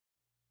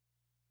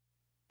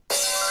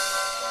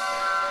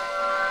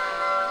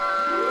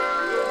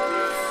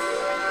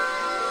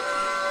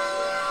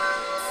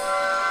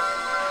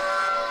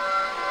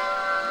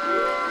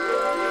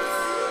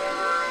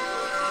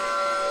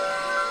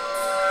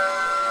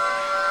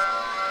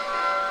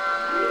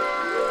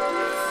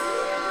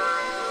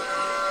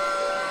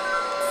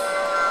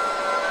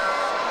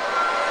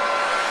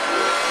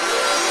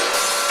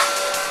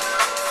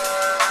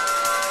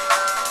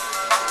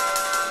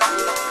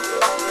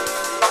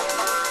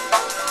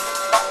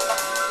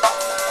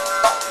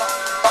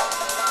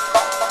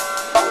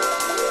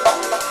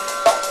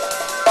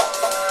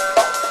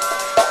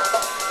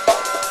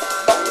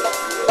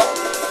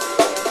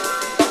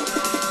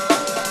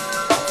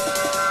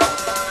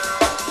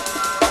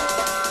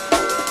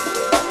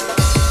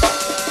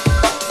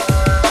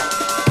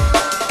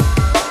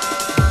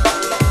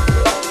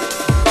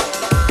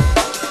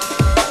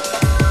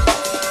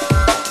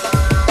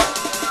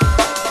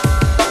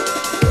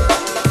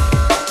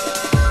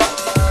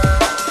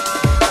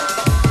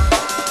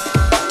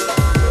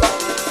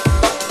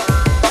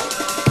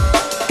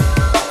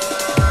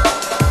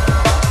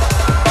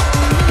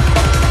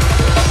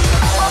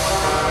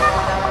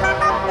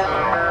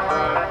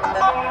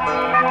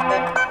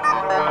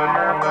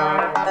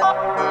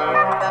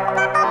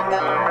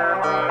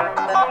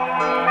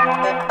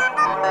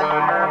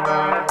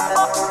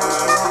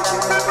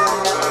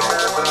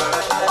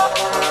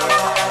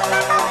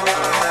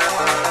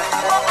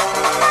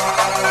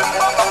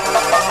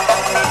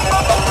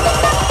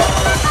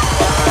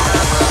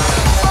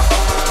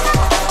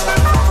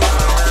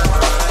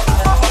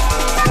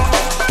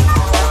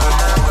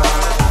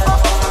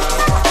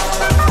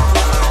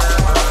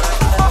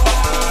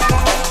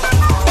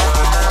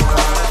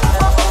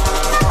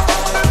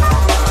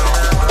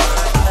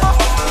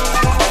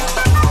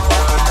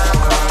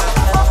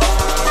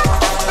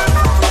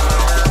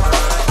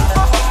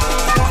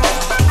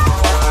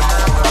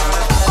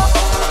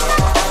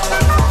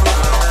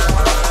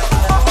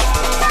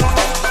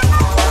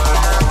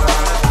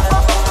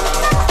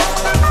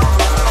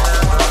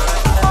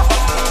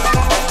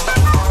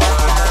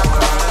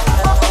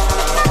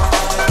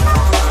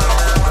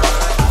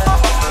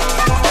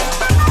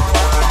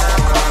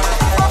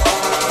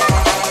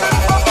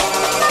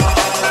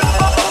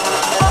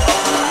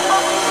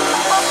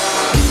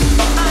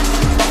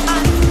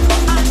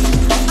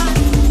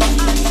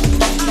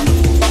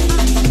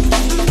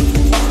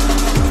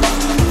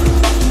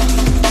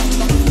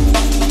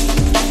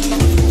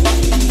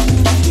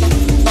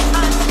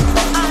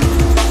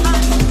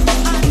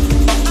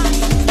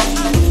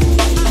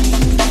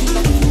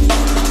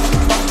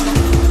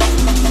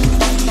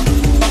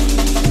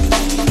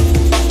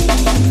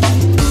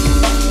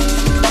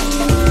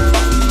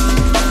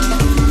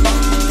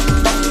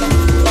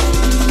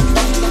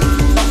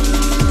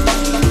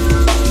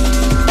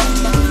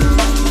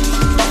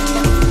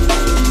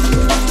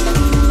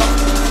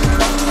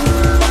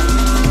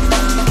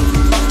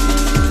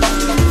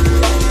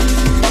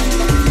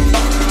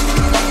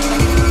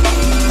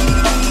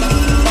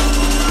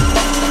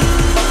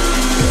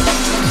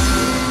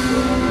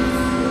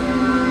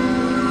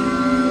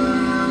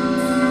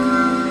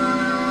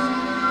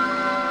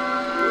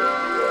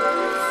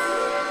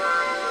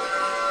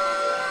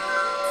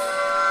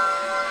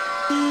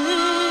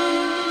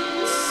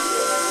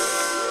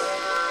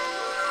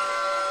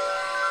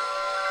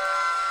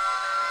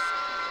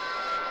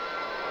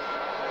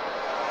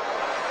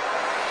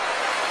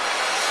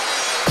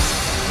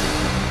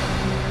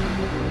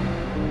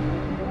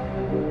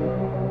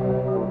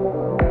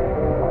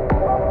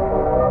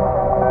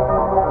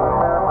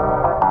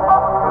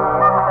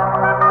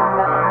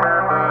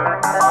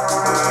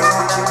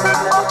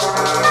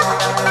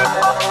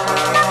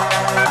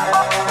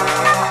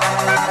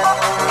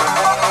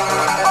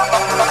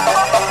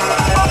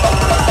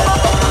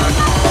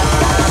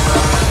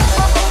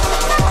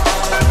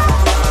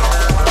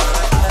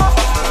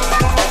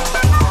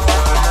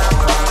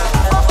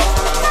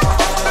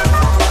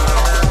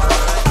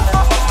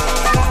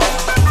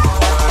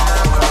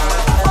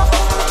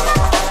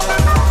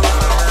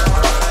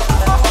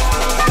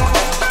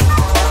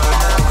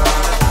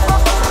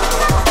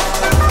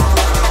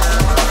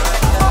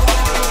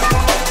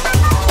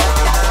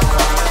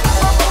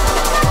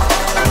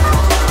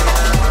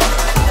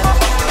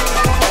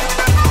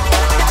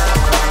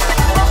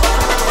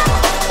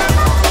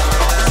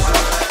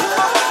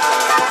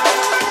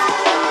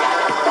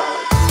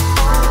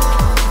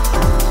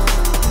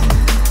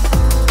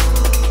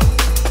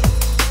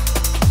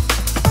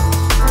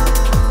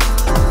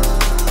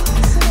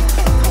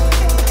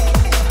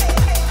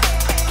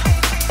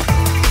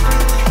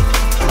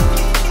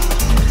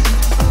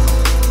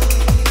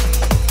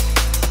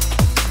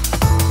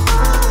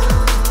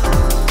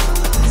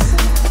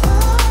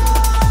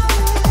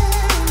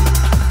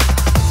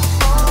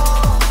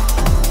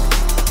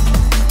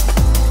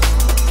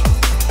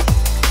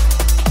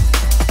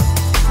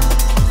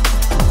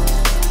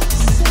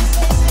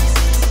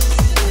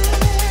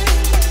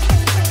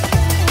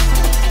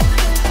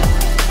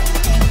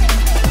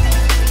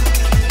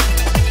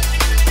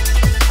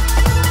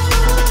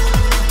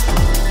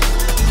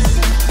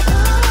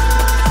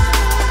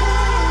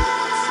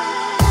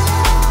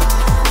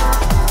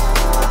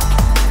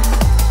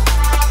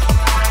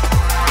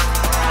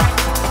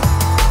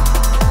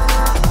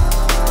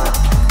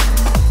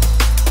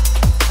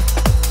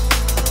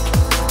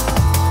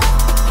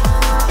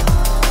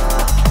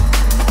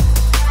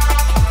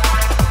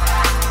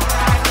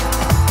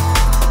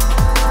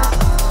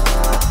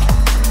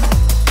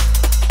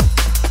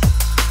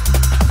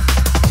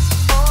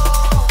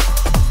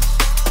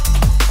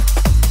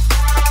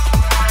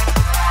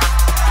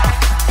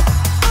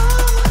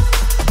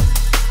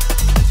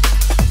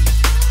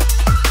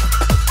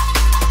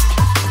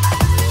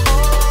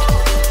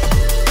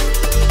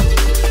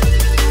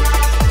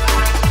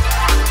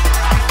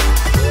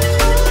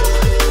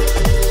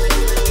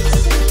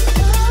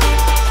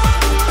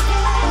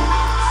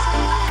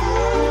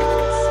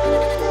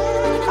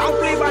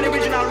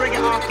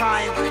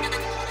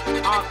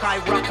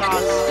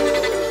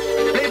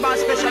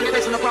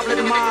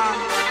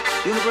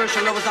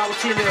Universal lovers, I will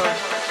tell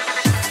you.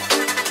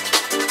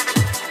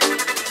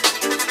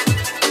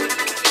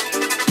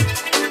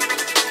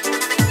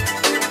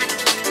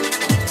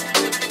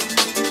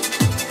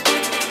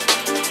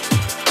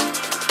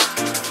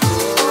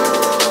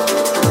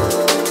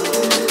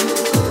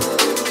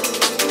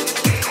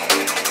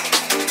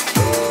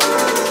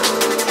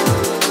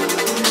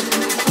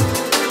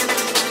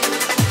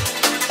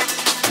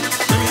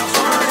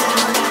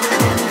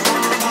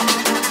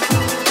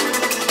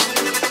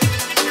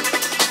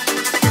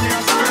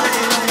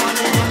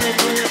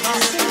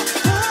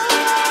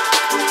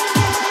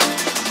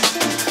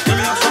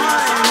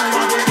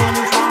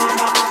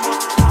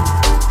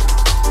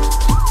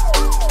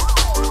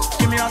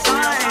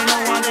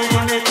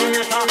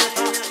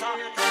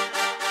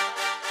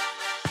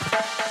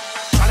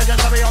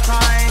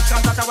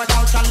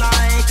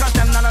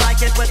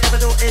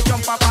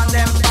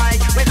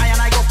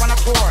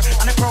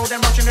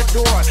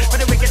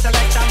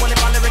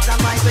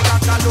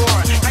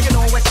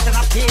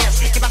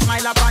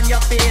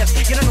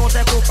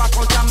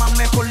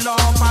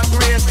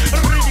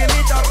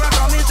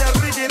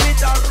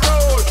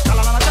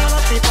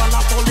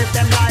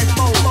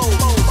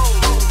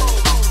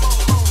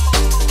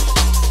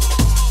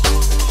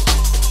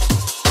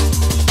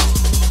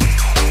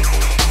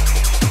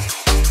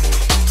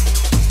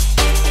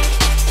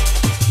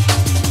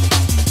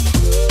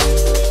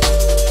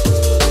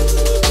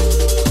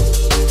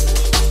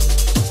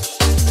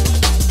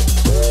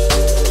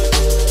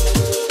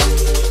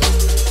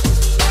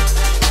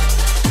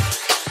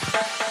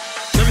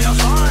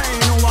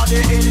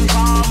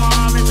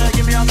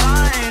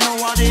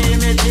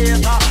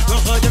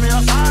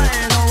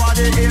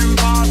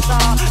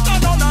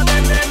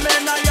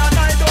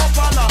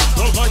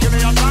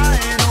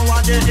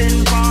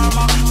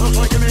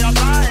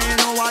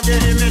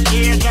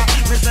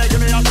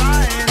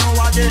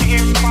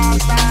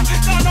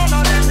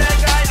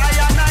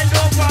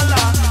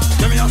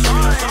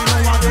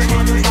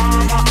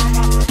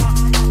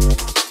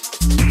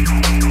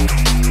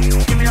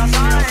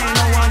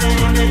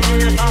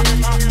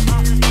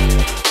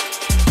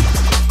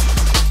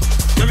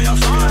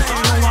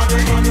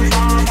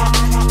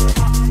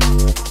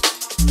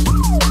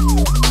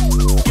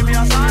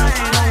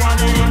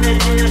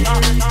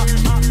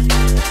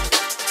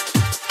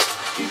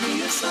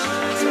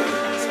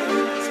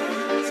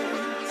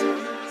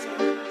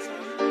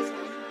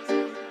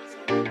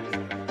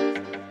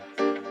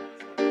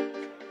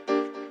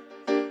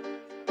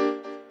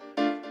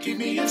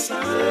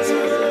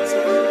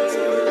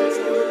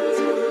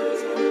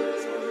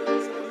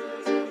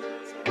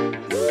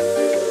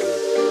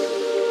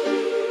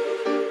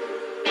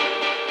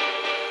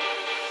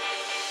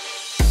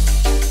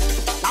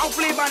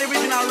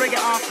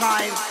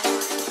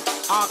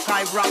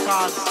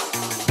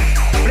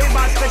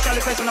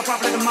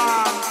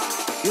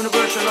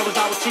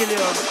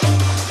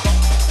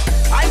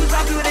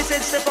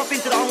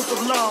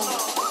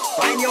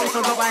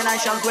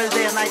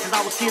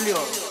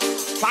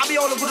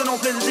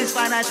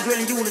 Dwell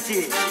in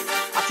unity.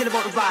 I tell you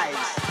about the vibes.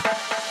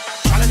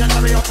 Challenge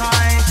and your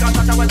time. Cause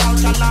that's how it's out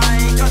your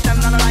line. Cause them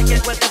none like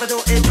it. Whatever do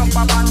is jump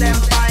up on them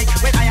bike.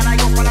 When I and I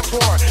go on a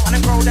tour. And the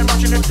crowd them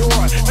rushing the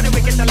door. For the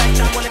wicked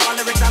selection. Well, if all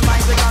lyrics and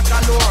lines we got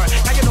galore.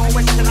 Now you know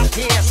we're sitting at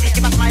pace.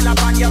 Keep a smile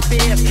up on your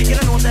face. You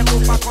don't know them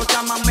move back.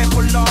 Culture man me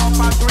full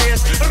of and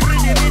grace.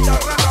 Rhythm it a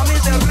rock. I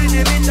mean say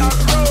rhythm it a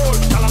roll.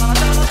 Chalala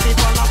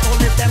people have to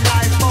live them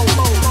life.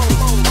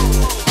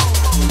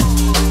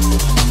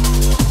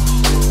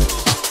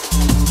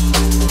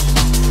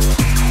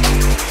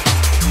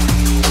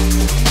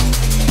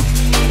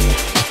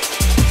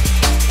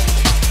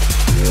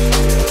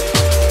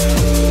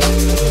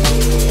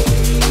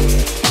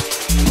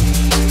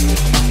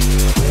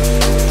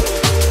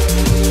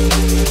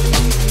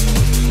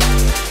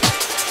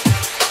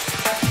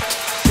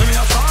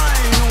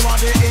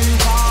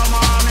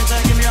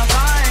 Give me a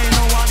sign,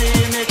 nobody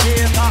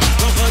imitate.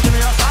 Just give me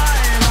a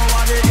sign,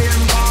 nobody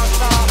invite.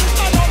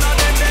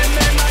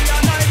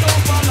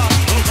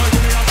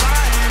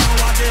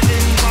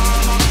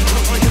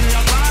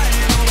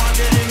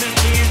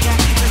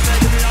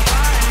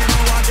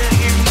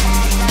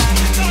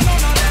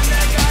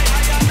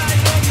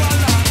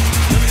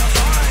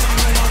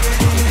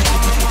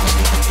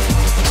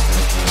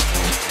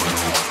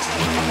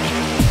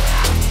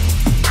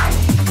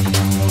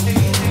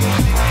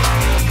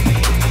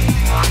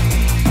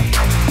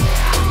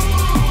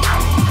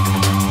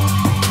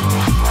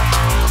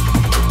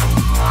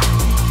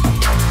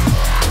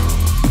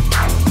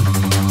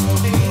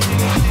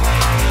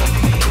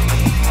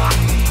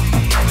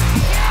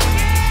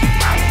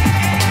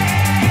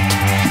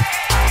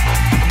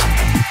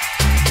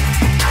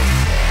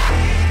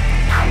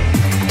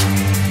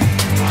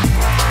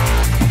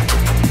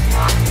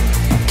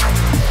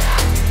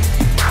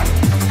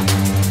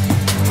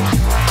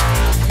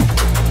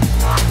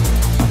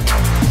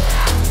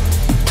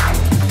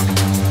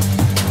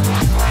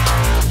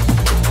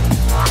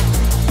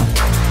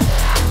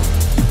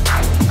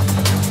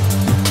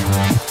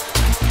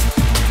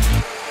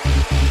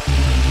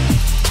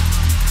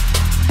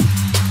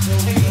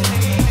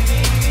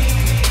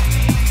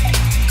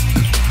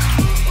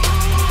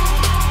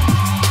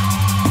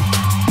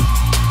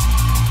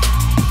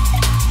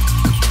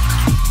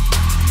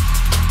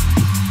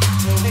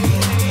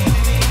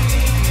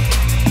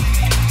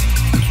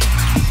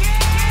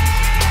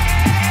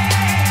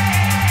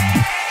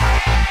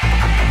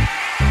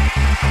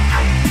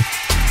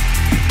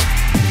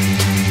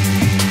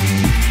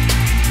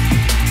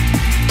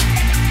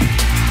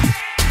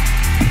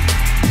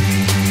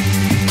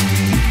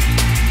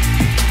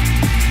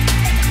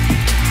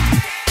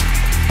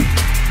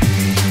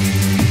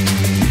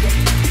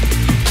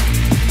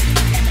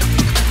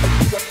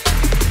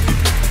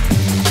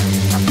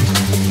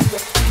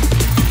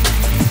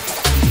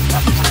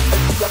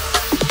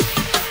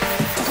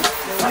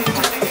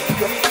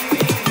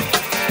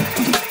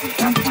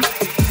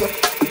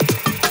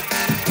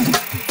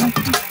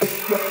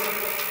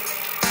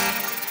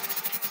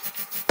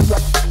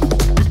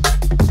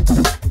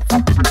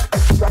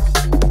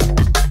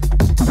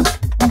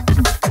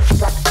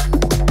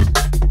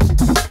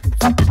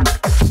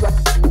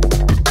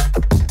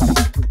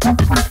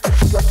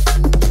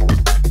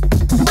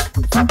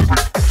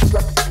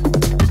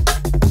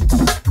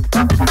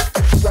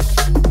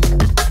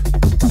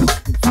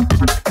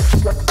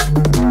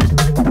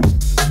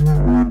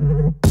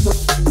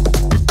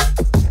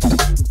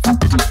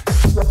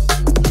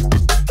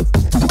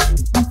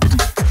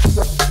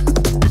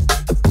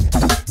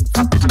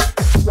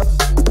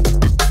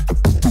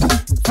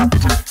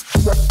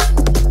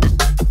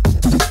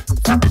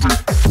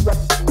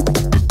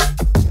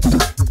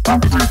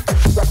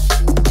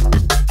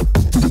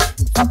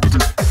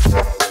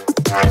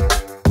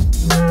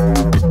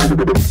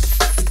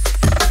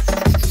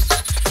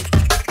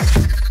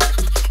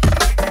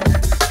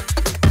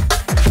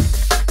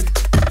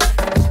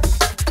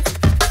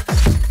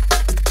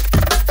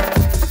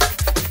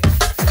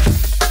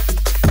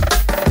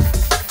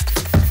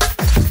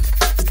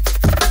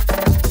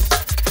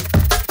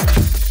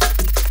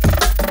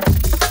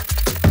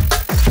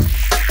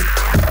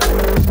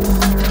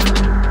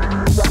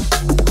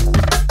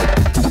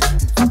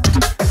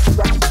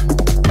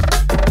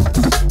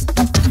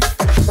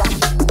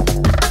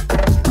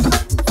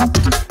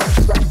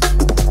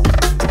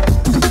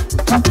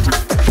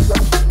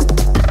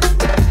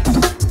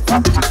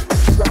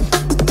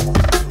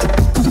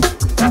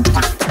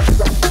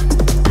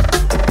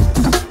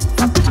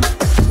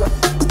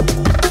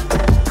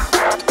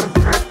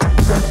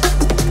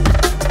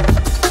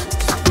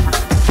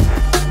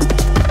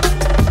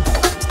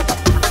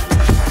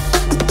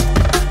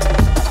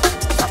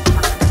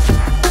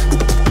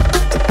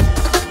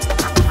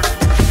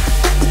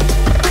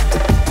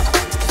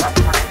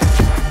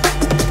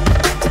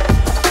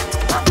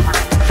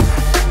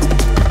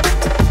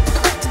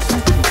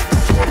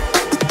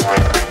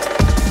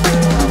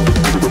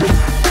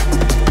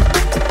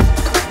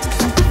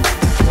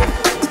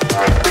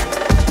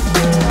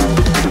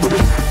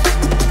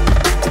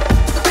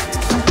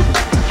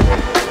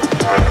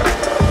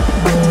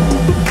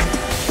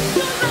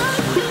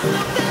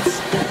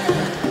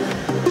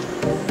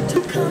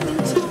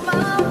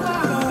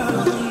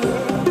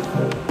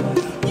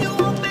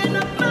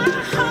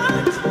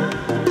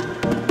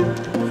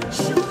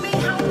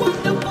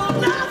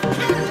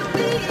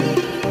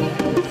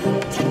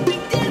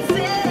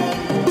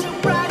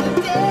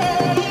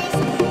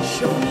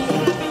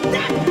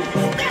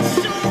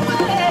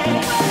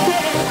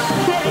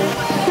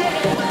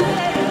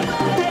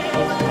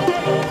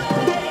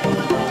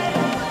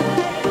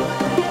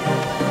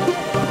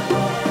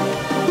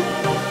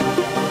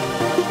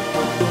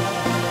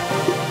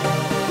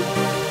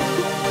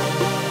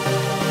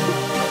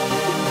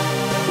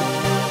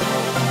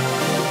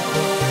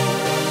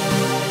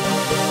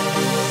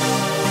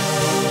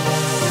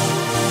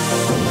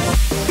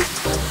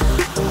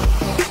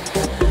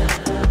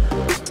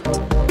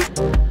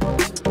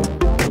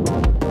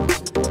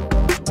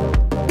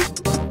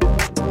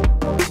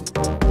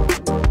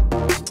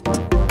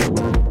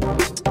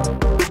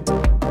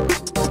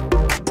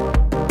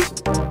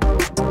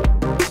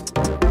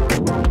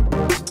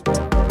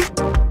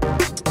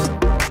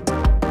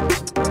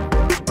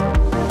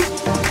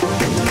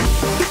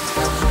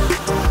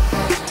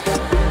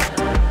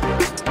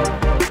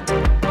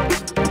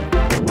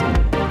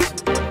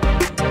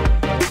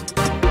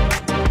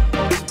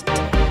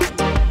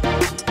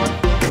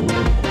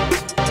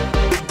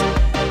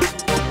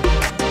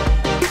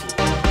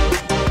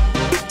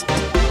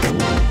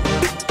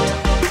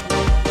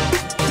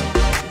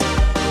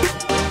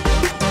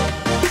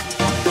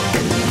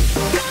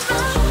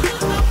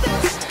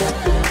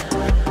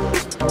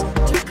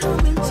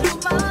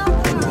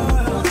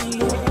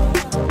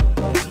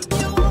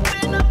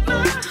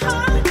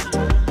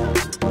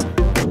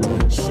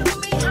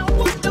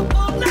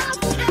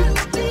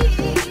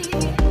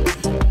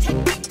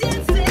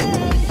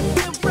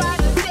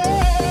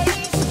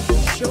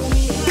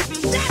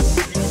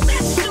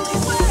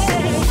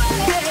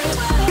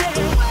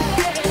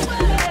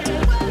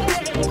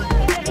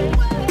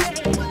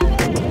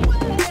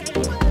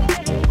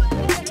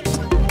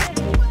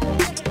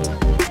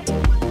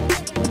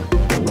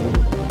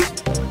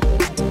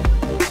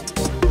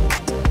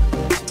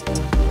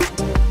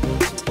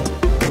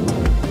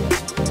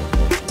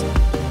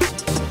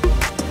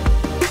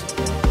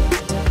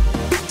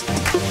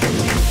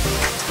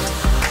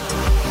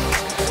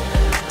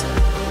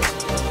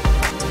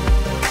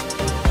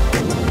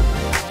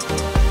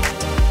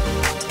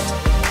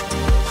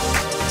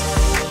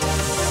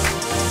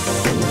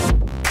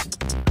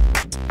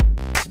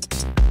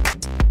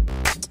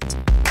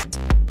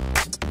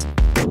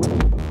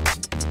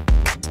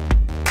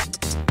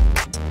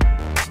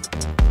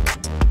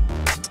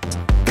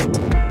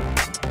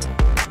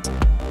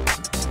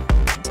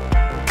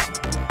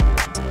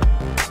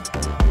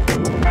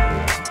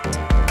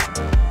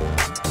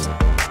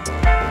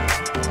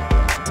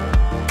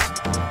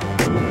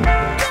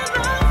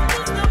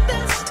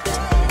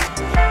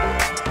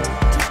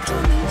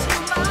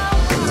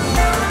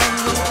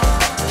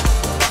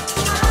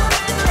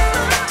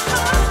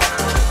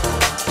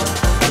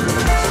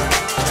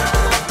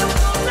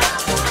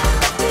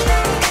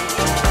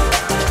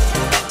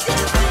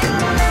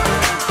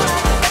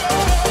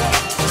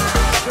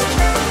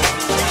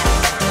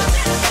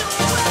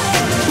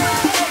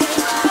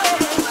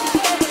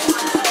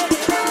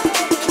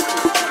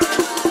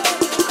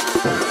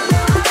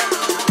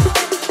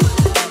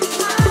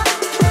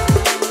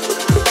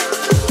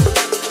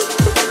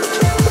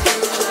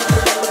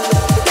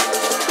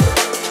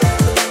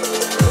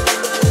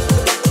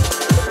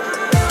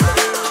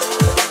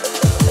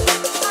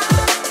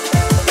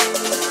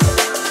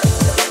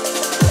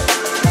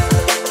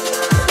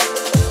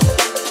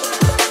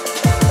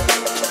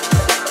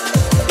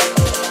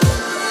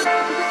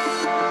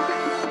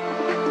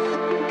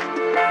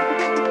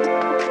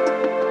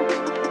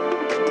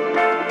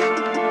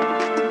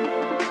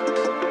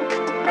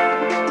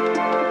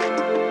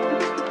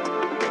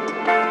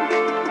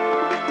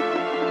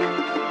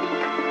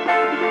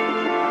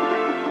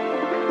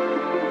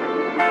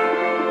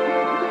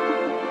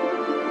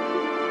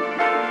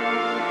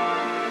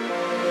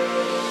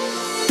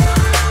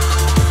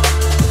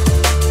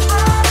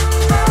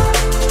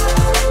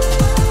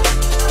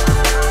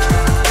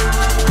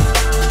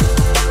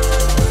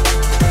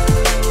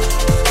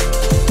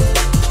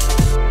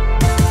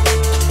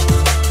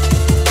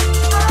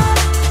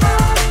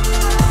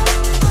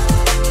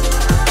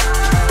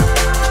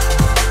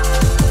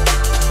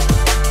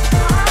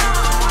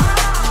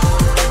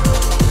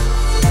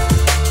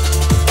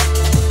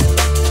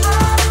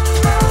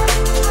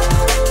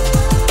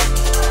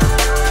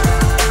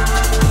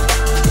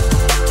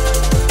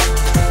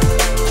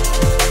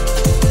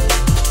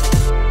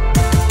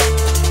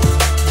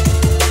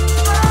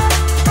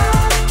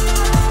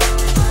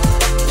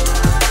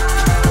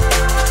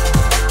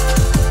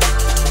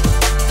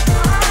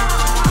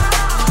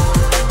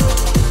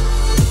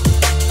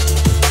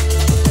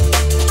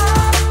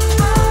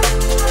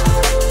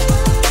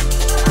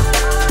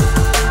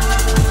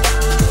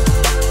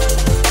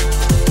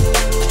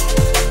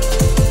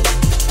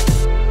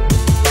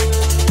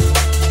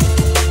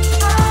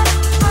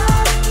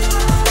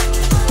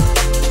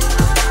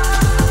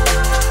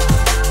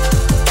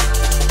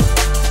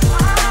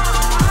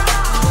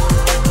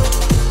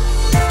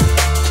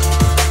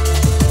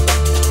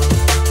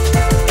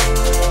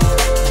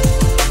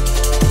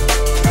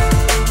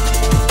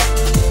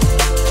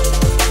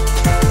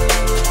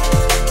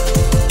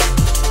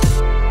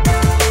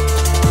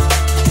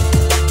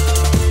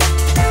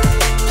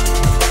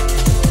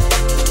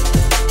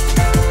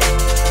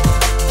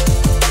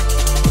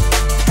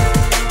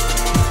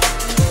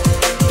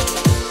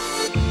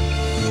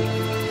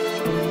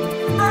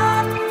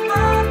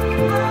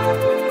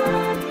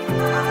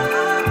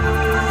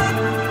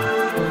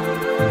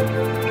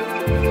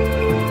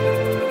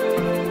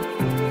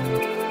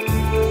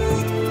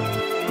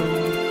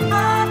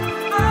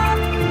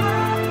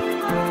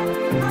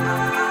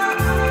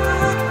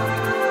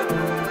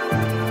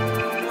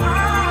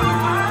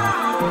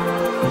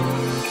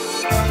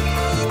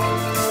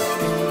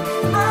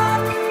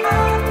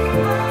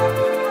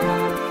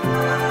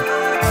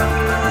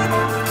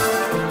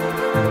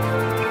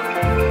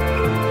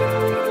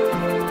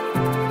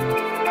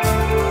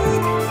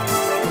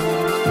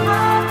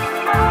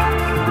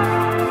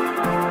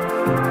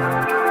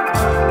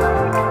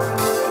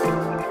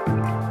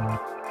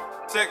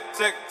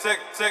 tick,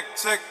 tick,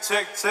 tick,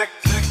 tick, tick,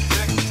 tick,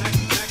 tick, tick,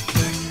 tick.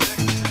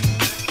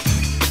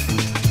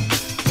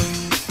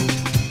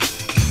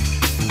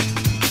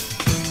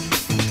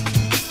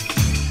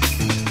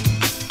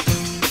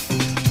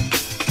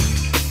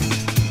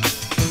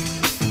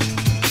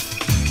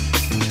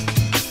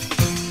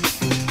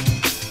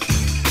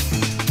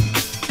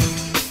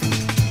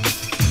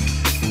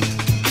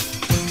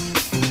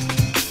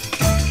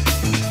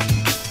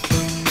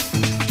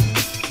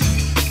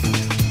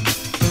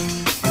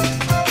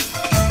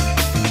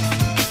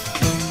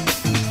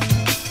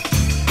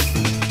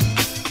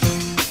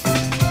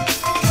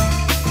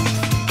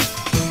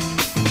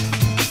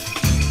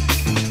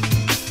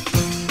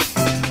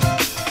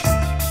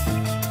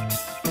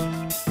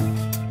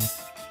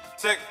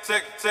 Tick,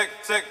 tick, tick,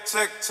 tick,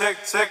 tick, tick,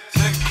 tick, tick,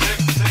 tick, tick, tick, tick,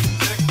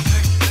 tick.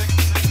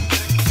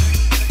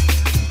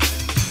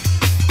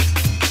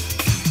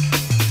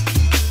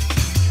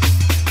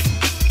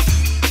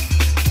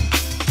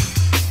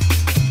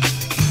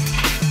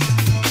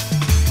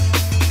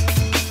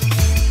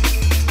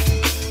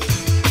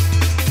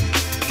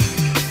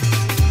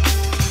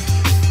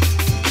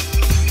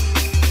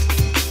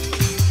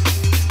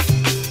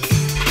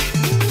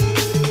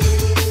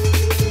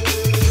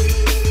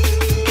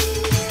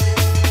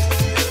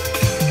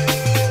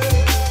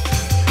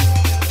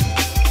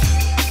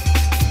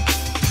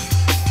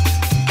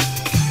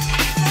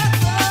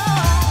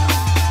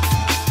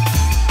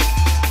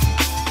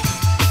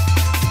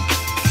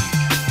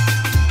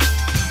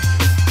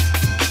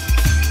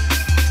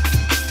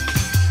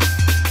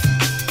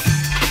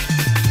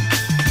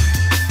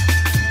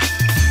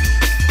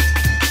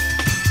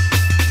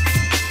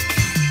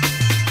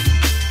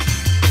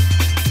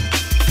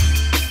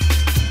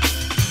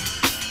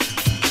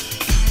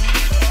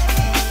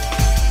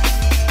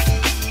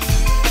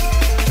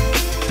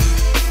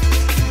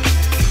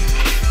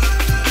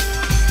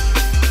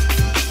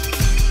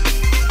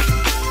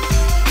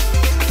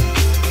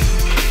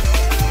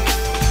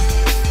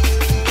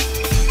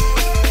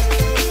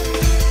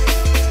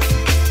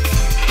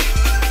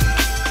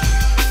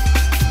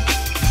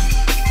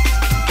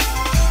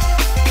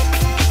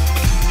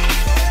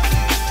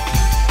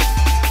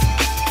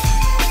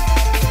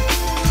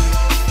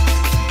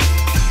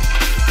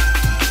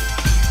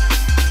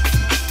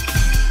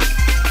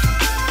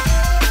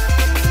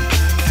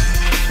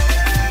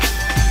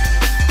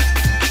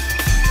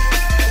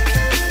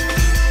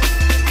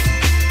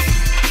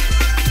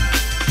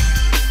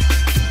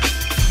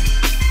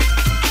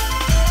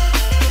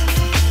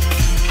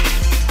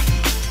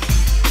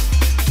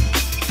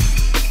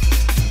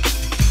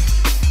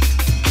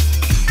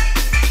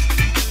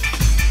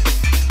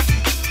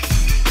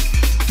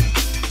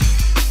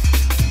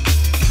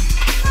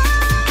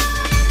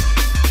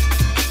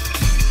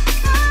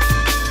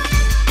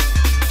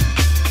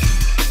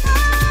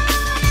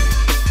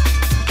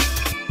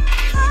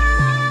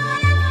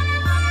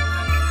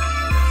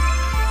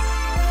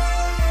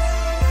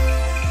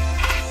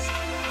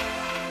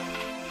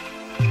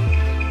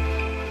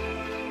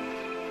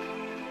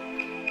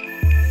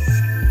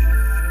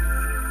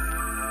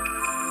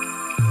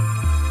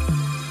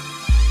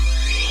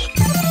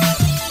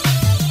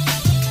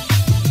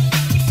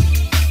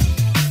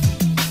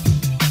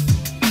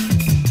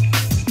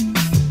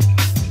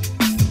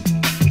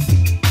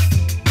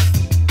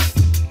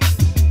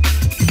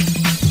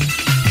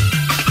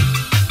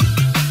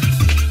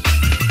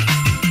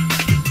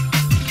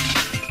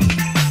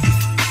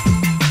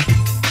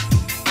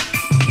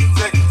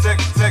 tick, tick,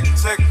 tick,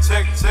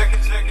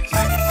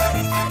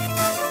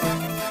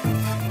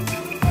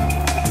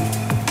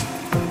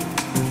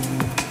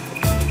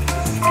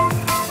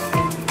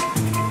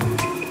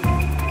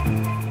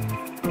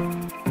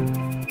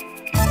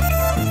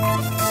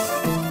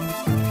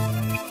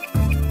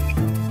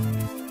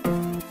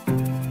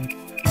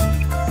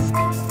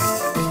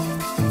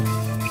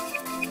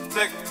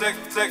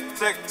 tick,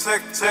 tick, tick,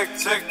 tick, tick,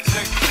 tick, tick,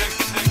 tick.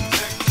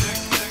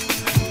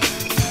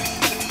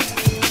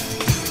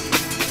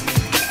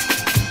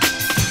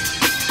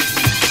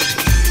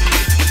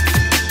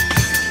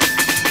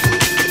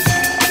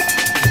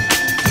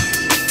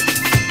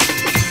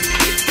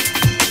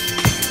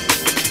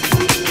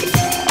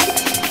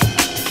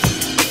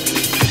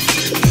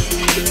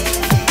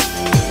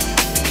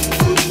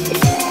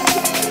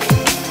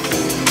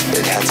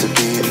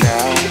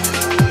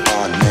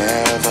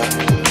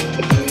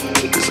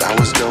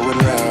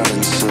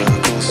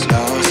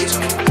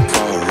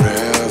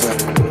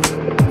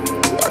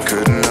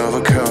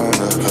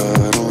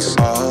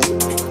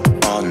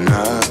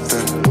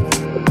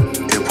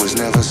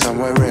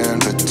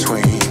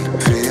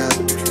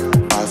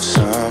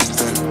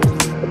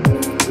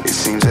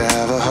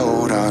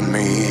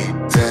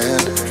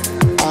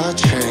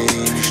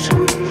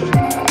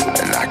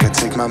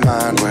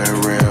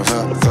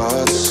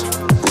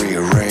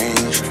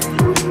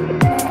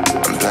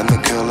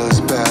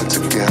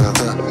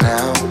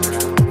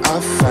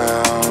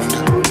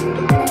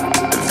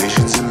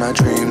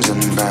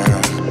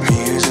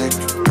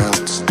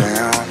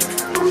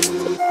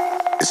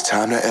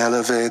 Time to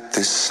elevate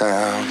this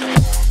sound.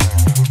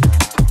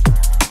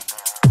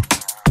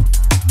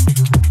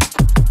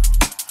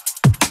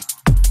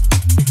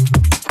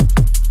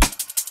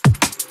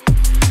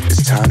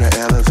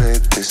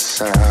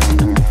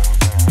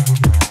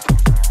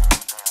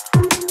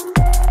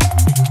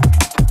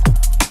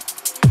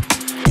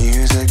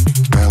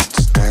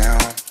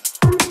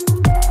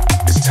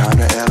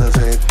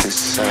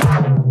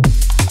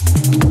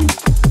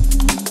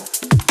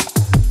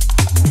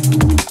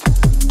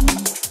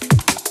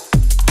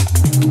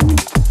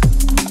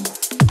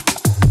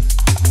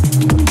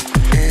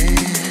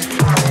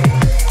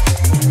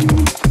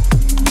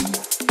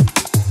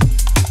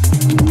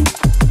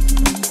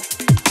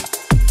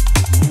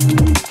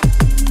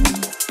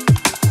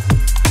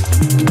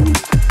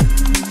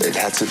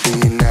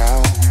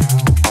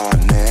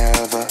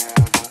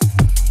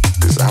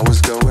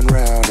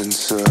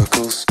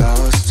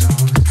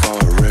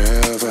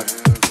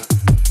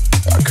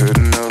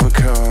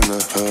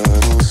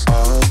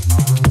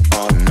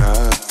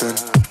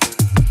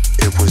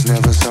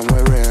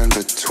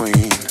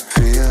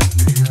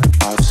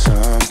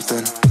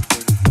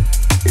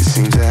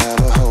 seemed to have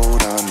a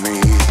hold on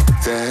me.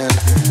 Then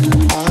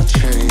I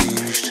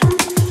changed,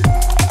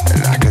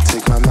 and I could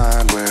take my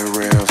mind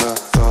wherever.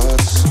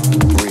 Thoughts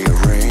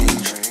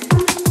rearrange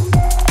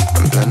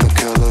and blend the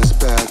colors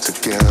back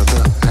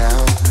together.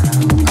 Now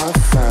I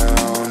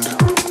found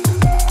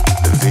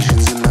the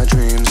visions in my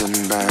dreams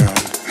unbound.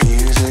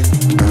 Music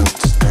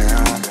melts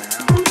down.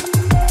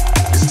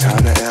 It's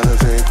time to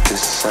elevate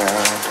this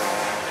sound.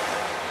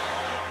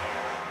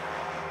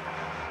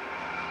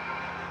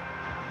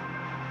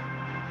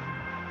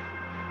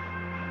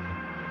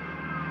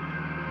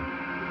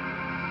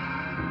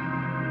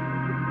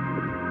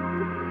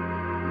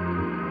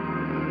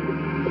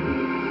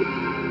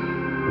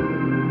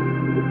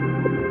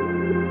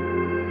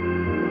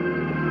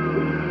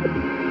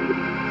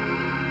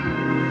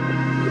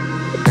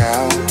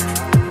 Now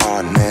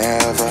or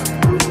never,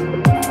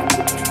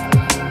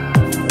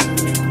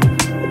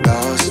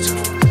 lost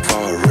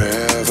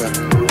forever.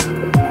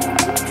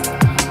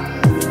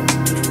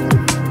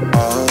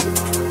 All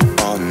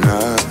or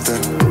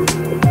nothing.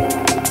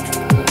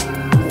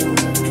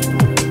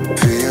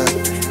 Fear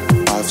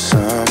of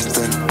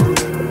something.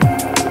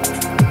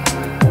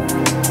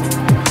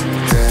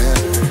 Then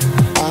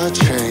I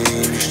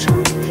changed.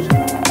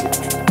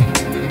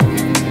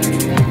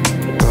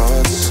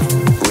 Thoughts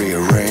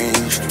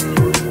rearranged.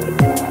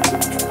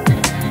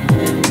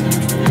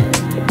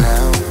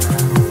 Now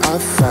I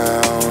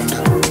found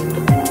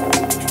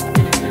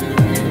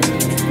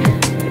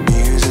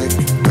music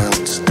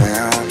melts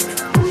down.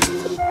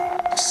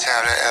 It's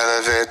time to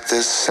elevate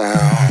this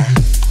sound.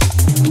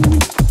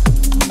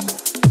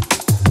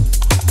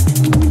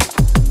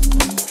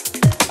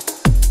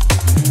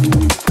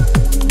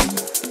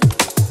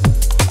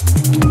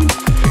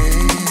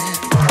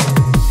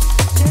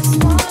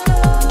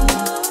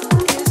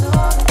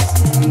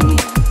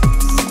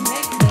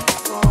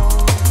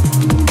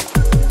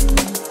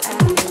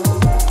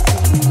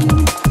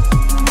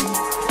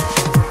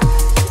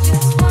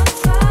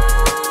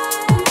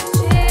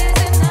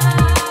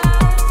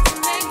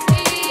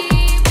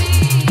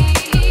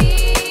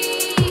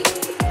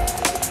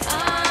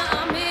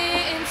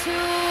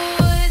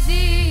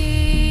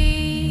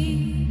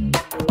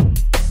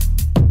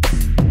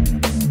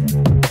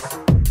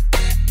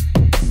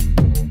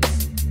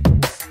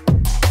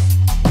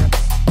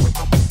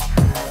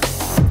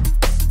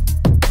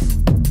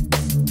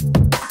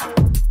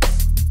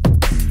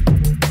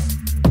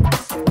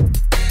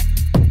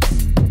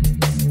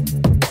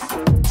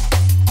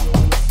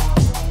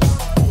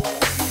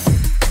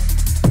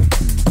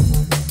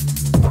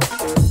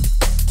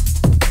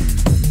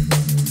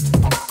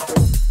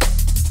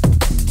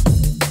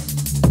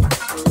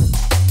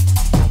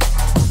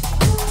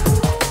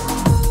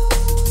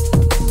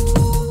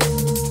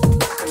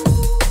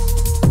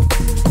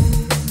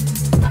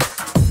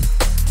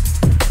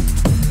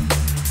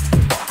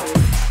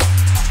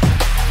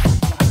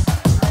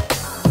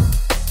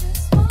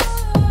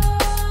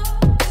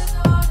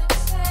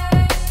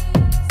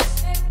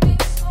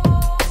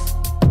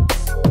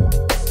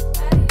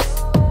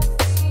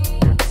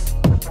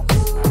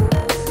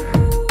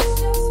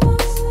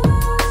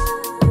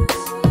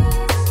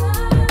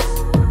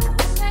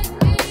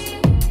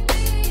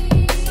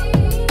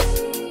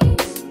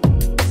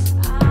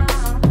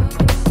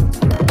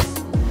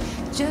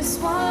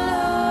 Just one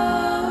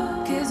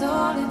look is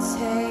all it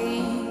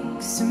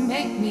takes to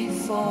make me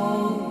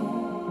fall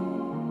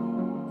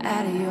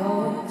at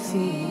your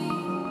feet.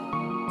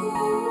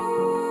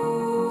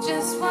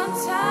 Just one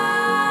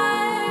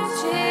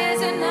touch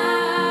is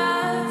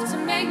enough to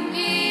make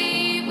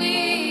me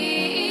weak.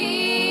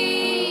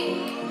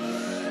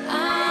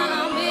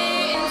 I'm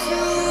in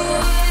too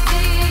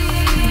deep.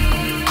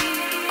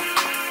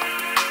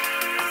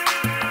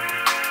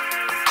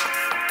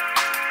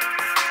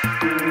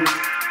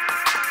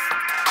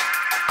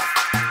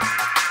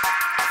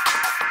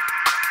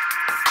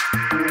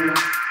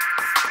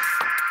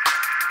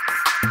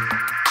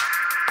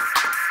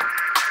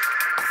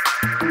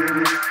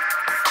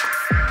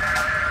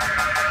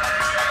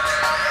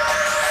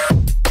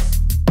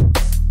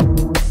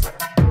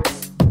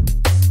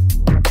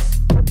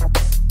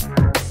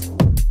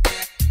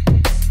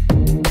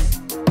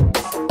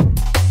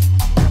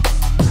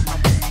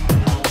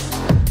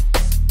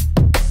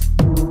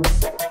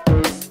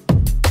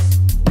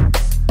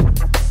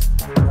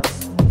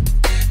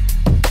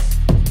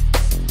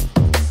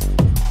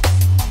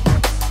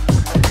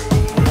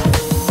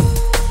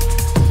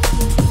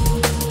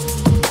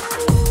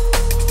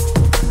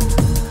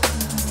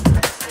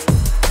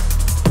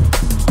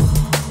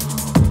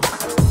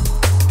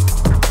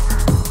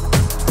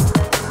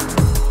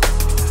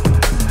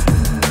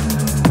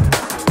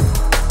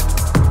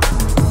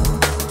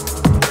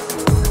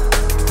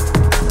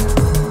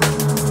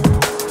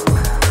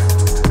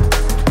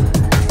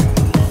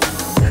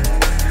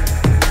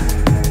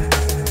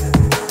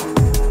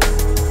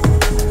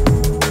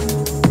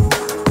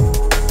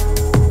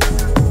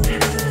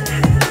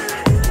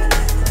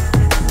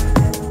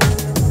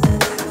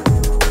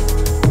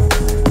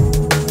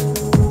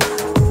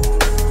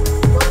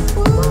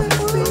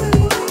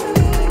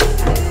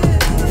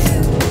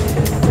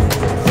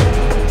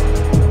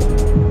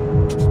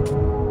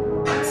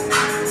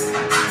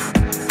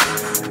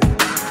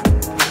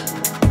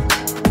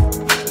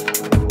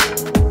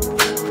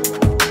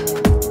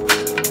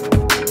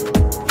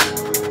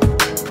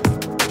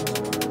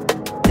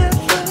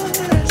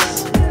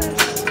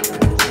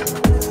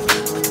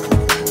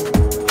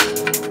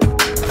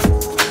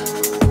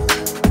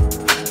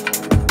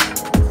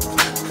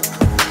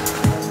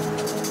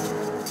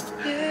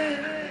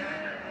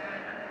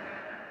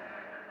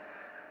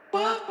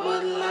 What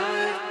would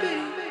life be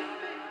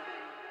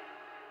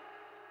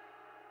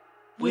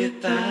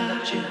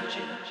without you?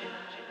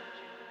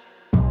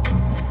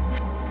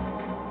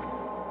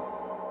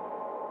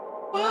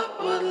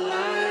 What would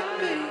life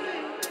be?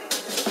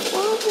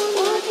 What would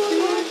life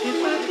be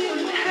if I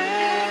didn't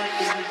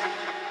have you?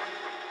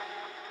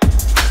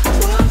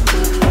 What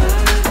would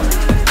life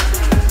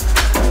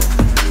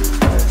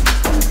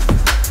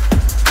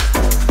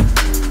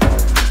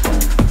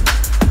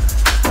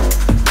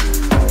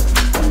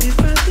be if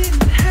I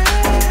didn't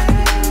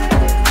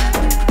have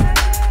you?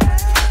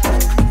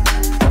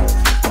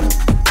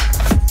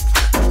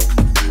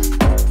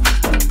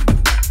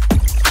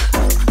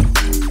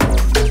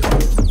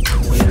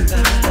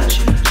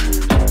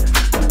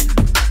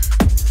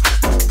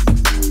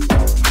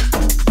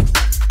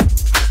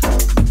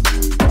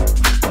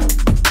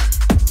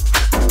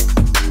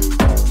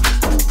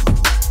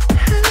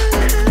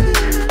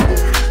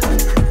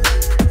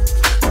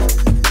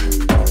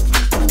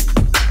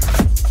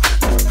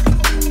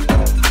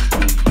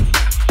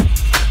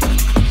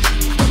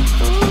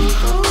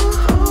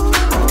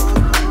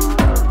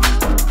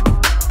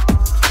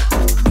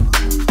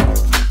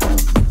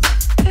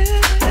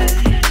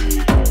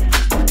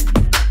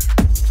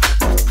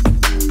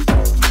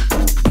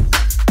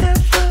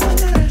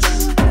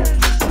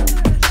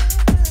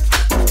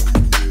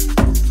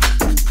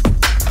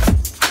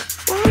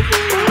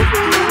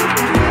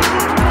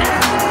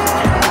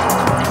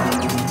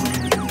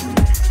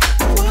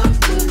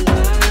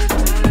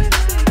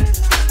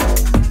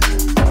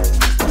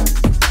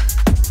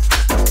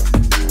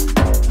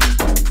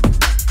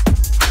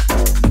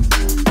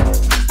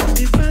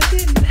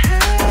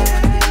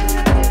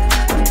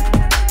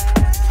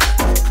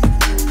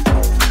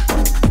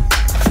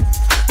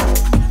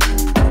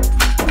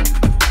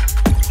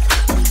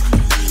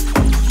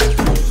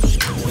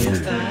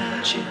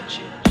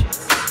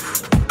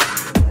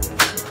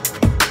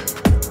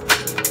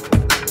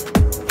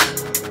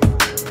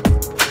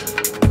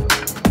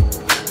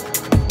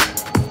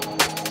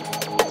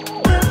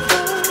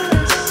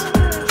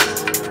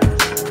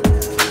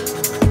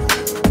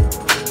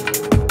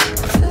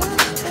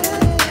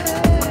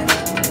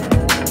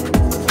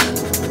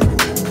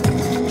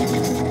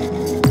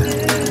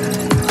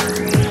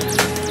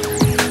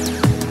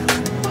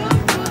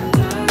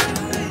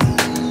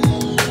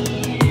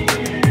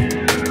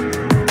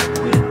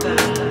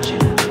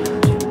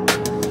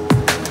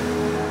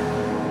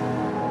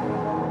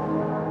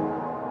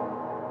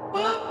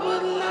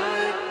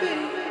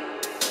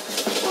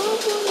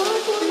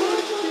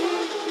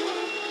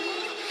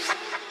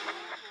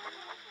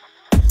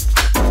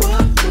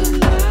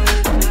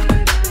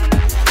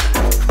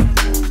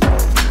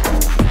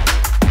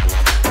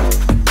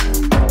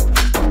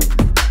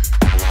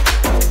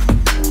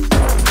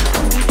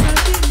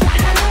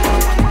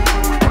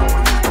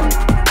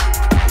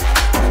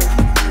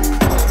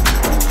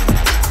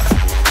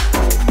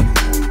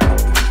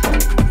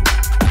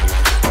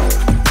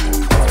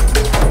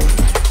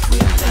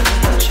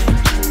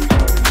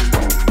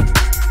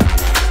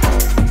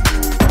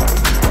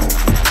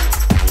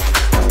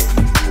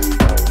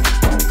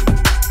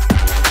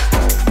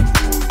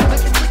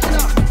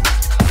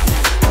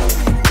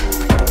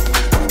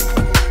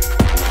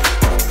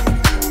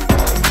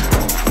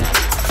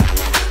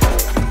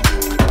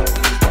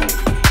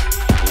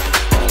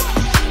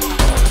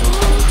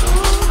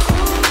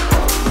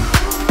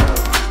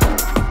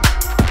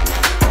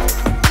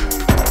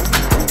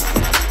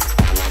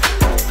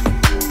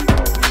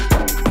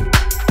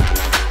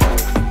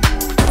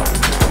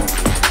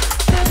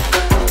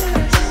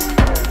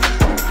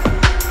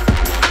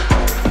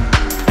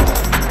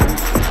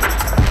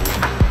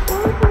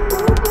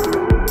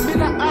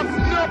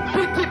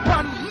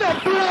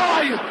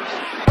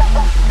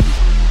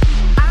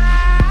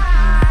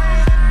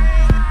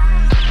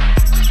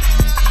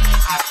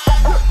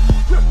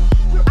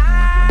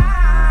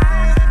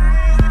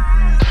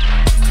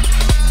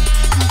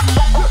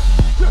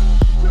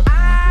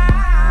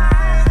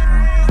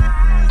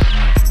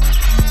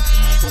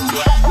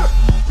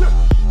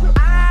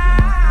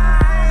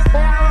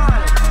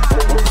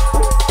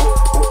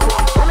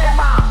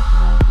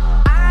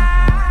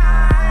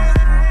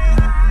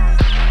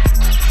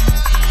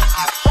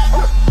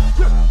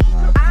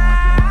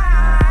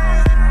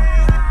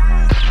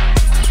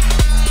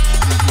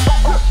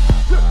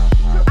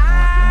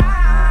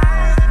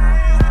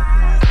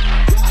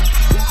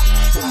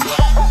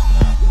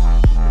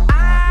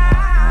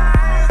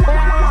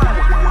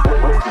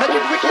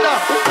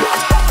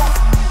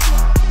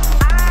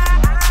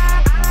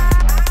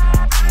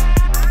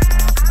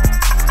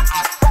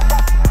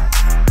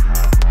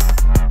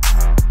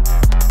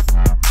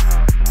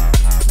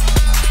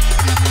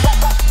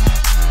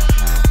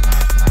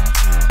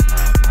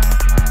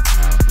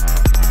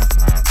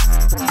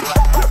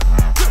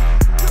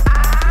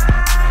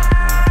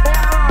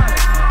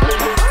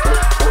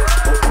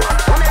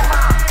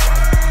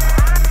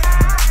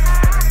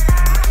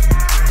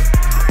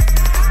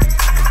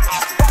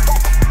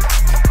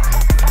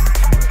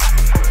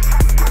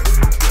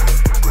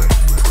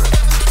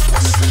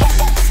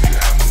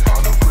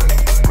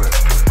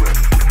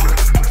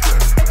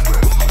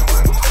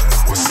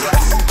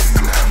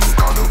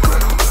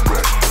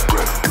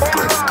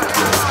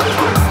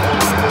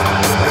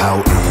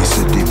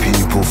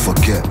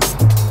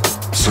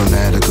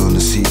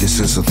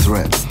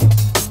 threat.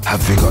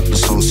 Have you got the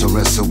stones to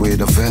wrestle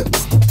with a vet?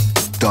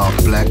 Dark,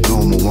 black,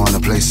 normal, wanna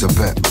place a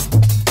bet.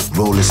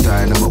 Roll is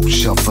dynamo,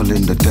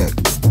 shuffling the deck.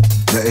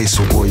 The ace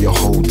will boy your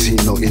whole team,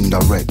 no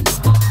indirect.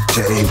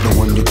 You ain't the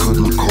one you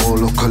couldn't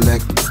call or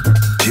collect.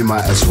 You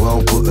might as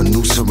well put a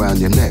noose around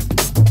your neck.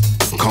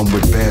 Come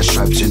with bare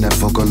stripes you're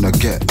never gonna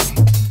get.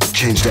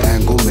 Change the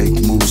angle, make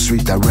moves,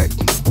 redirect.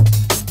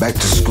 Back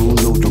to school,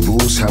 know the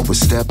rules, how we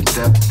step.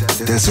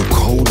 There's a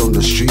code on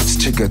the streets,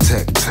 ticker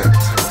tech.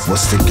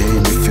 What's the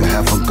game if you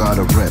haven't got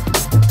a rep?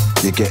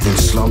 You're getting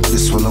slumped,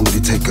 this will only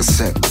take a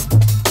sec.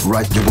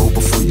 Right you roll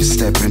before you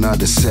step in out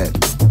the set.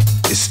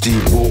 It's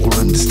deep water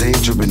and there's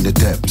danger in the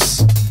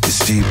depths. It's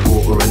deep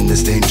water and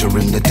there's danger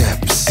in the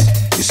depths.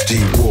 It's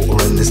deep water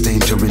and there's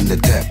danger in the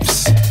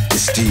depths.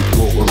 It's deep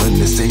water and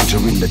there's danger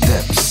in the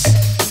depths.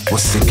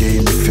 What's the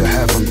game if you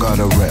haven't got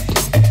a rep?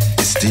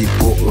 It's deep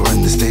water and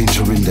there's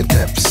danger in the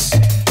depths.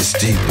 It's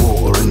deep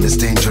water and there's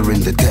danger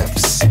in the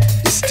depths.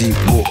 It's deep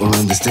water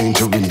and there's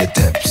danger in the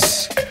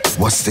depths.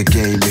 What's the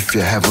game if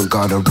you haven't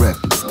got a rep?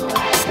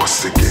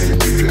 What's the game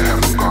if you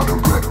haven't got a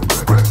rep?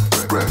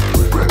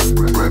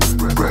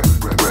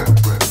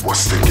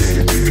 What's the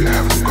game if you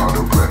haven't got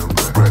a rep?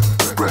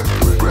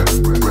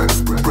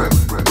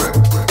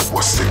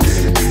 What's the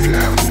game if you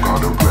haven't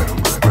got a rep?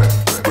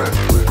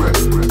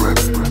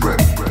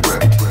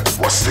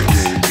 What's the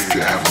game if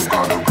you haven't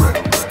got a rep?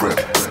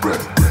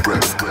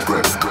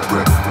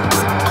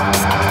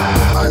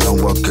 I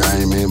know a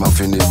guy named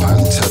Vinny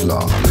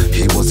Pantella.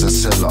 He was a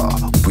seller,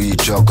 we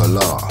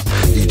juggler.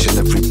 Each and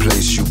every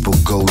place you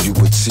would go, you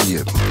would see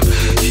him.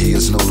 He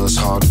is known as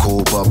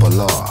hardcore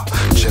bubbler.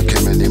 Check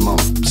him any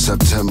month,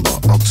 September,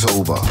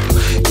 October.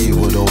 He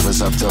would always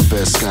have the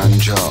best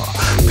ganja.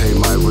 Pay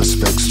my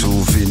respects to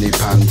Vinny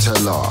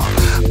Pantella.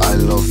 I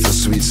love the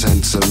sweet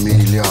sense of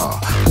Emilia.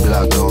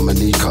 Black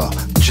Dominica,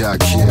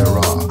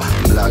 Jackira.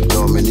 Black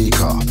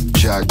Dominica,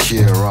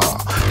 Jackira.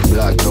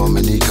 Black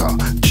Dominica,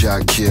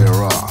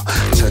 Jackira.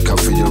 Take her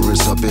for your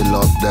wrist, a bill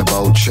up the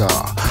voucher.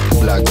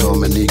 Black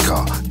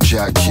Dominica,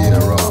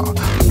 Jackira.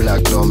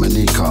 Black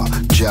Dominica,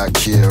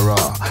 Jackira.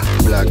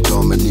 Black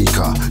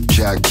Dominica,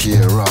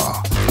 Jackira.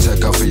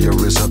 Take her for your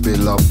wrist, a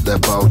bill up the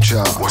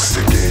voucher. What's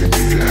the game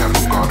if you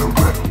haven't got a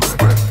rep?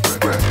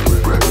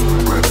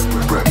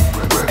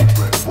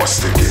 What's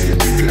the game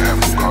if you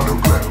haven't got a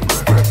rep?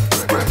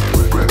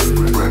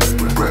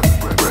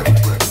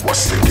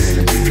 What's the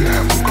game if you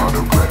haven't got a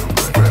rep?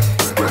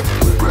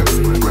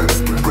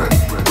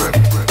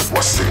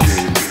 What's the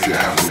game if you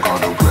haven't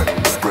got a rep?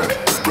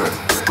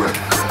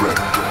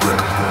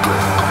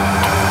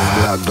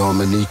 Black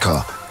Dominica,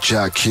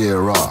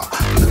 Jackira.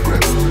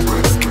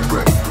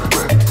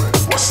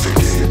 What's the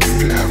game if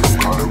you haven't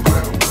got a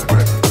rep?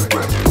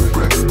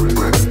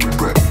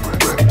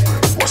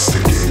 What's the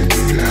game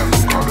if you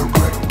haven't got a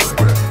rep?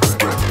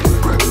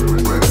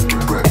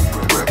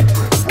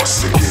 What's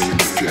the game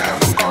if you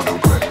haven't got a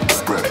rep?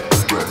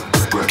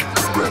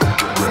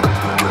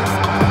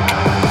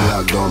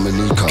 Black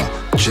Dominica,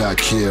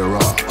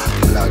 Jackira.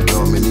 Black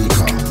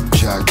Dominica,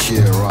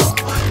 Jackira.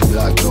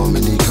 Black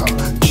Dominica,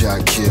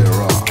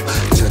 Jackira.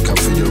 Take her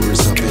for your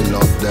wrist up and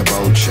up the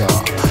voucher.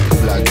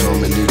 Black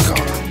Dominica,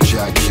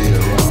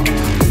 Jackira.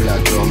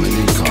 Black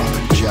Dominica,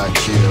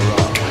 Jackira.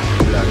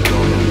 Black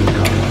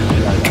Dominica,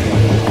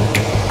 Jackira.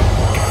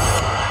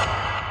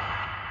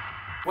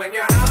 When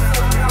you're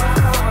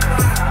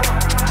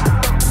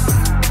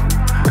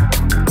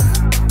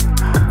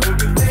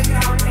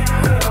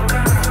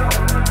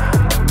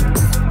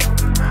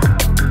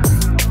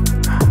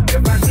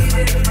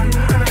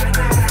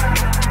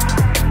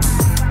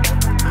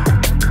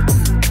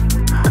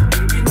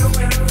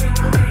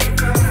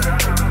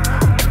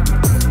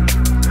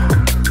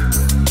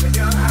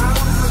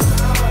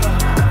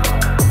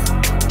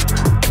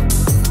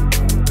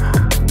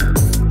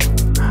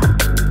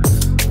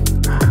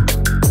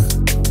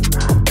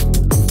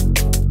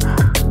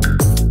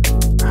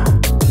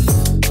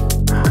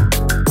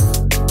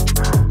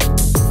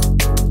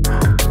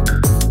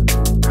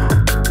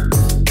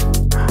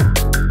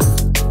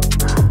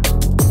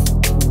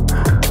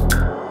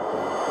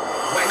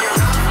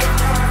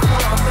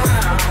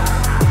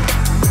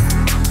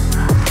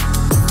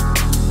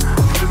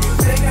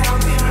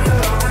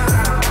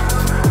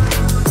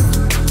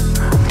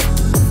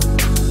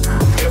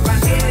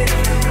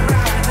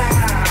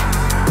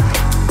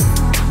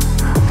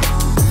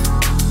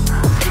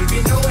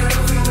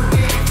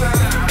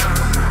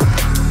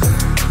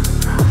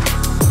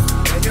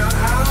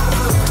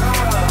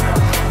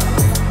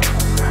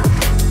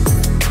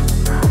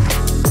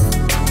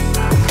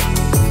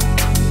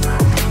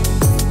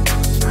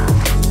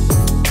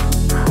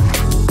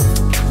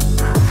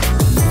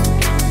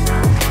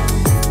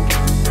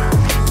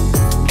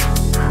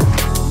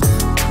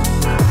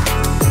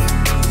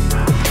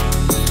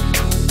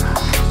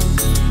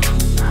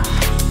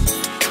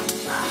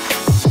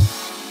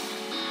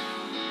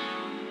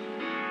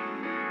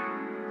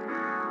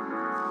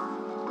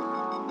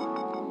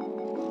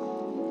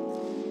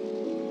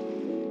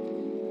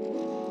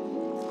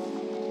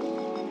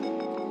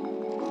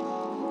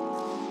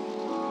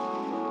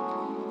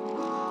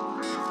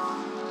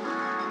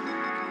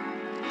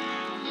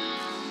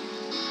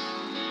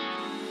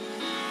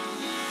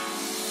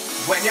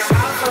When your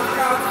house of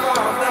cards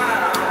falls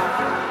down,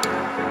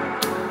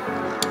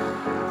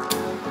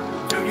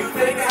 do you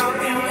think I'll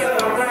be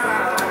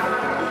around?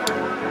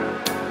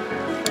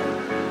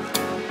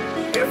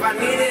 If I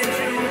needed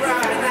you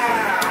right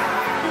now,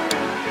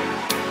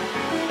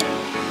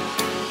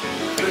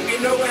 there'd be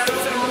nowhere to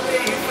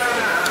be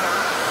found.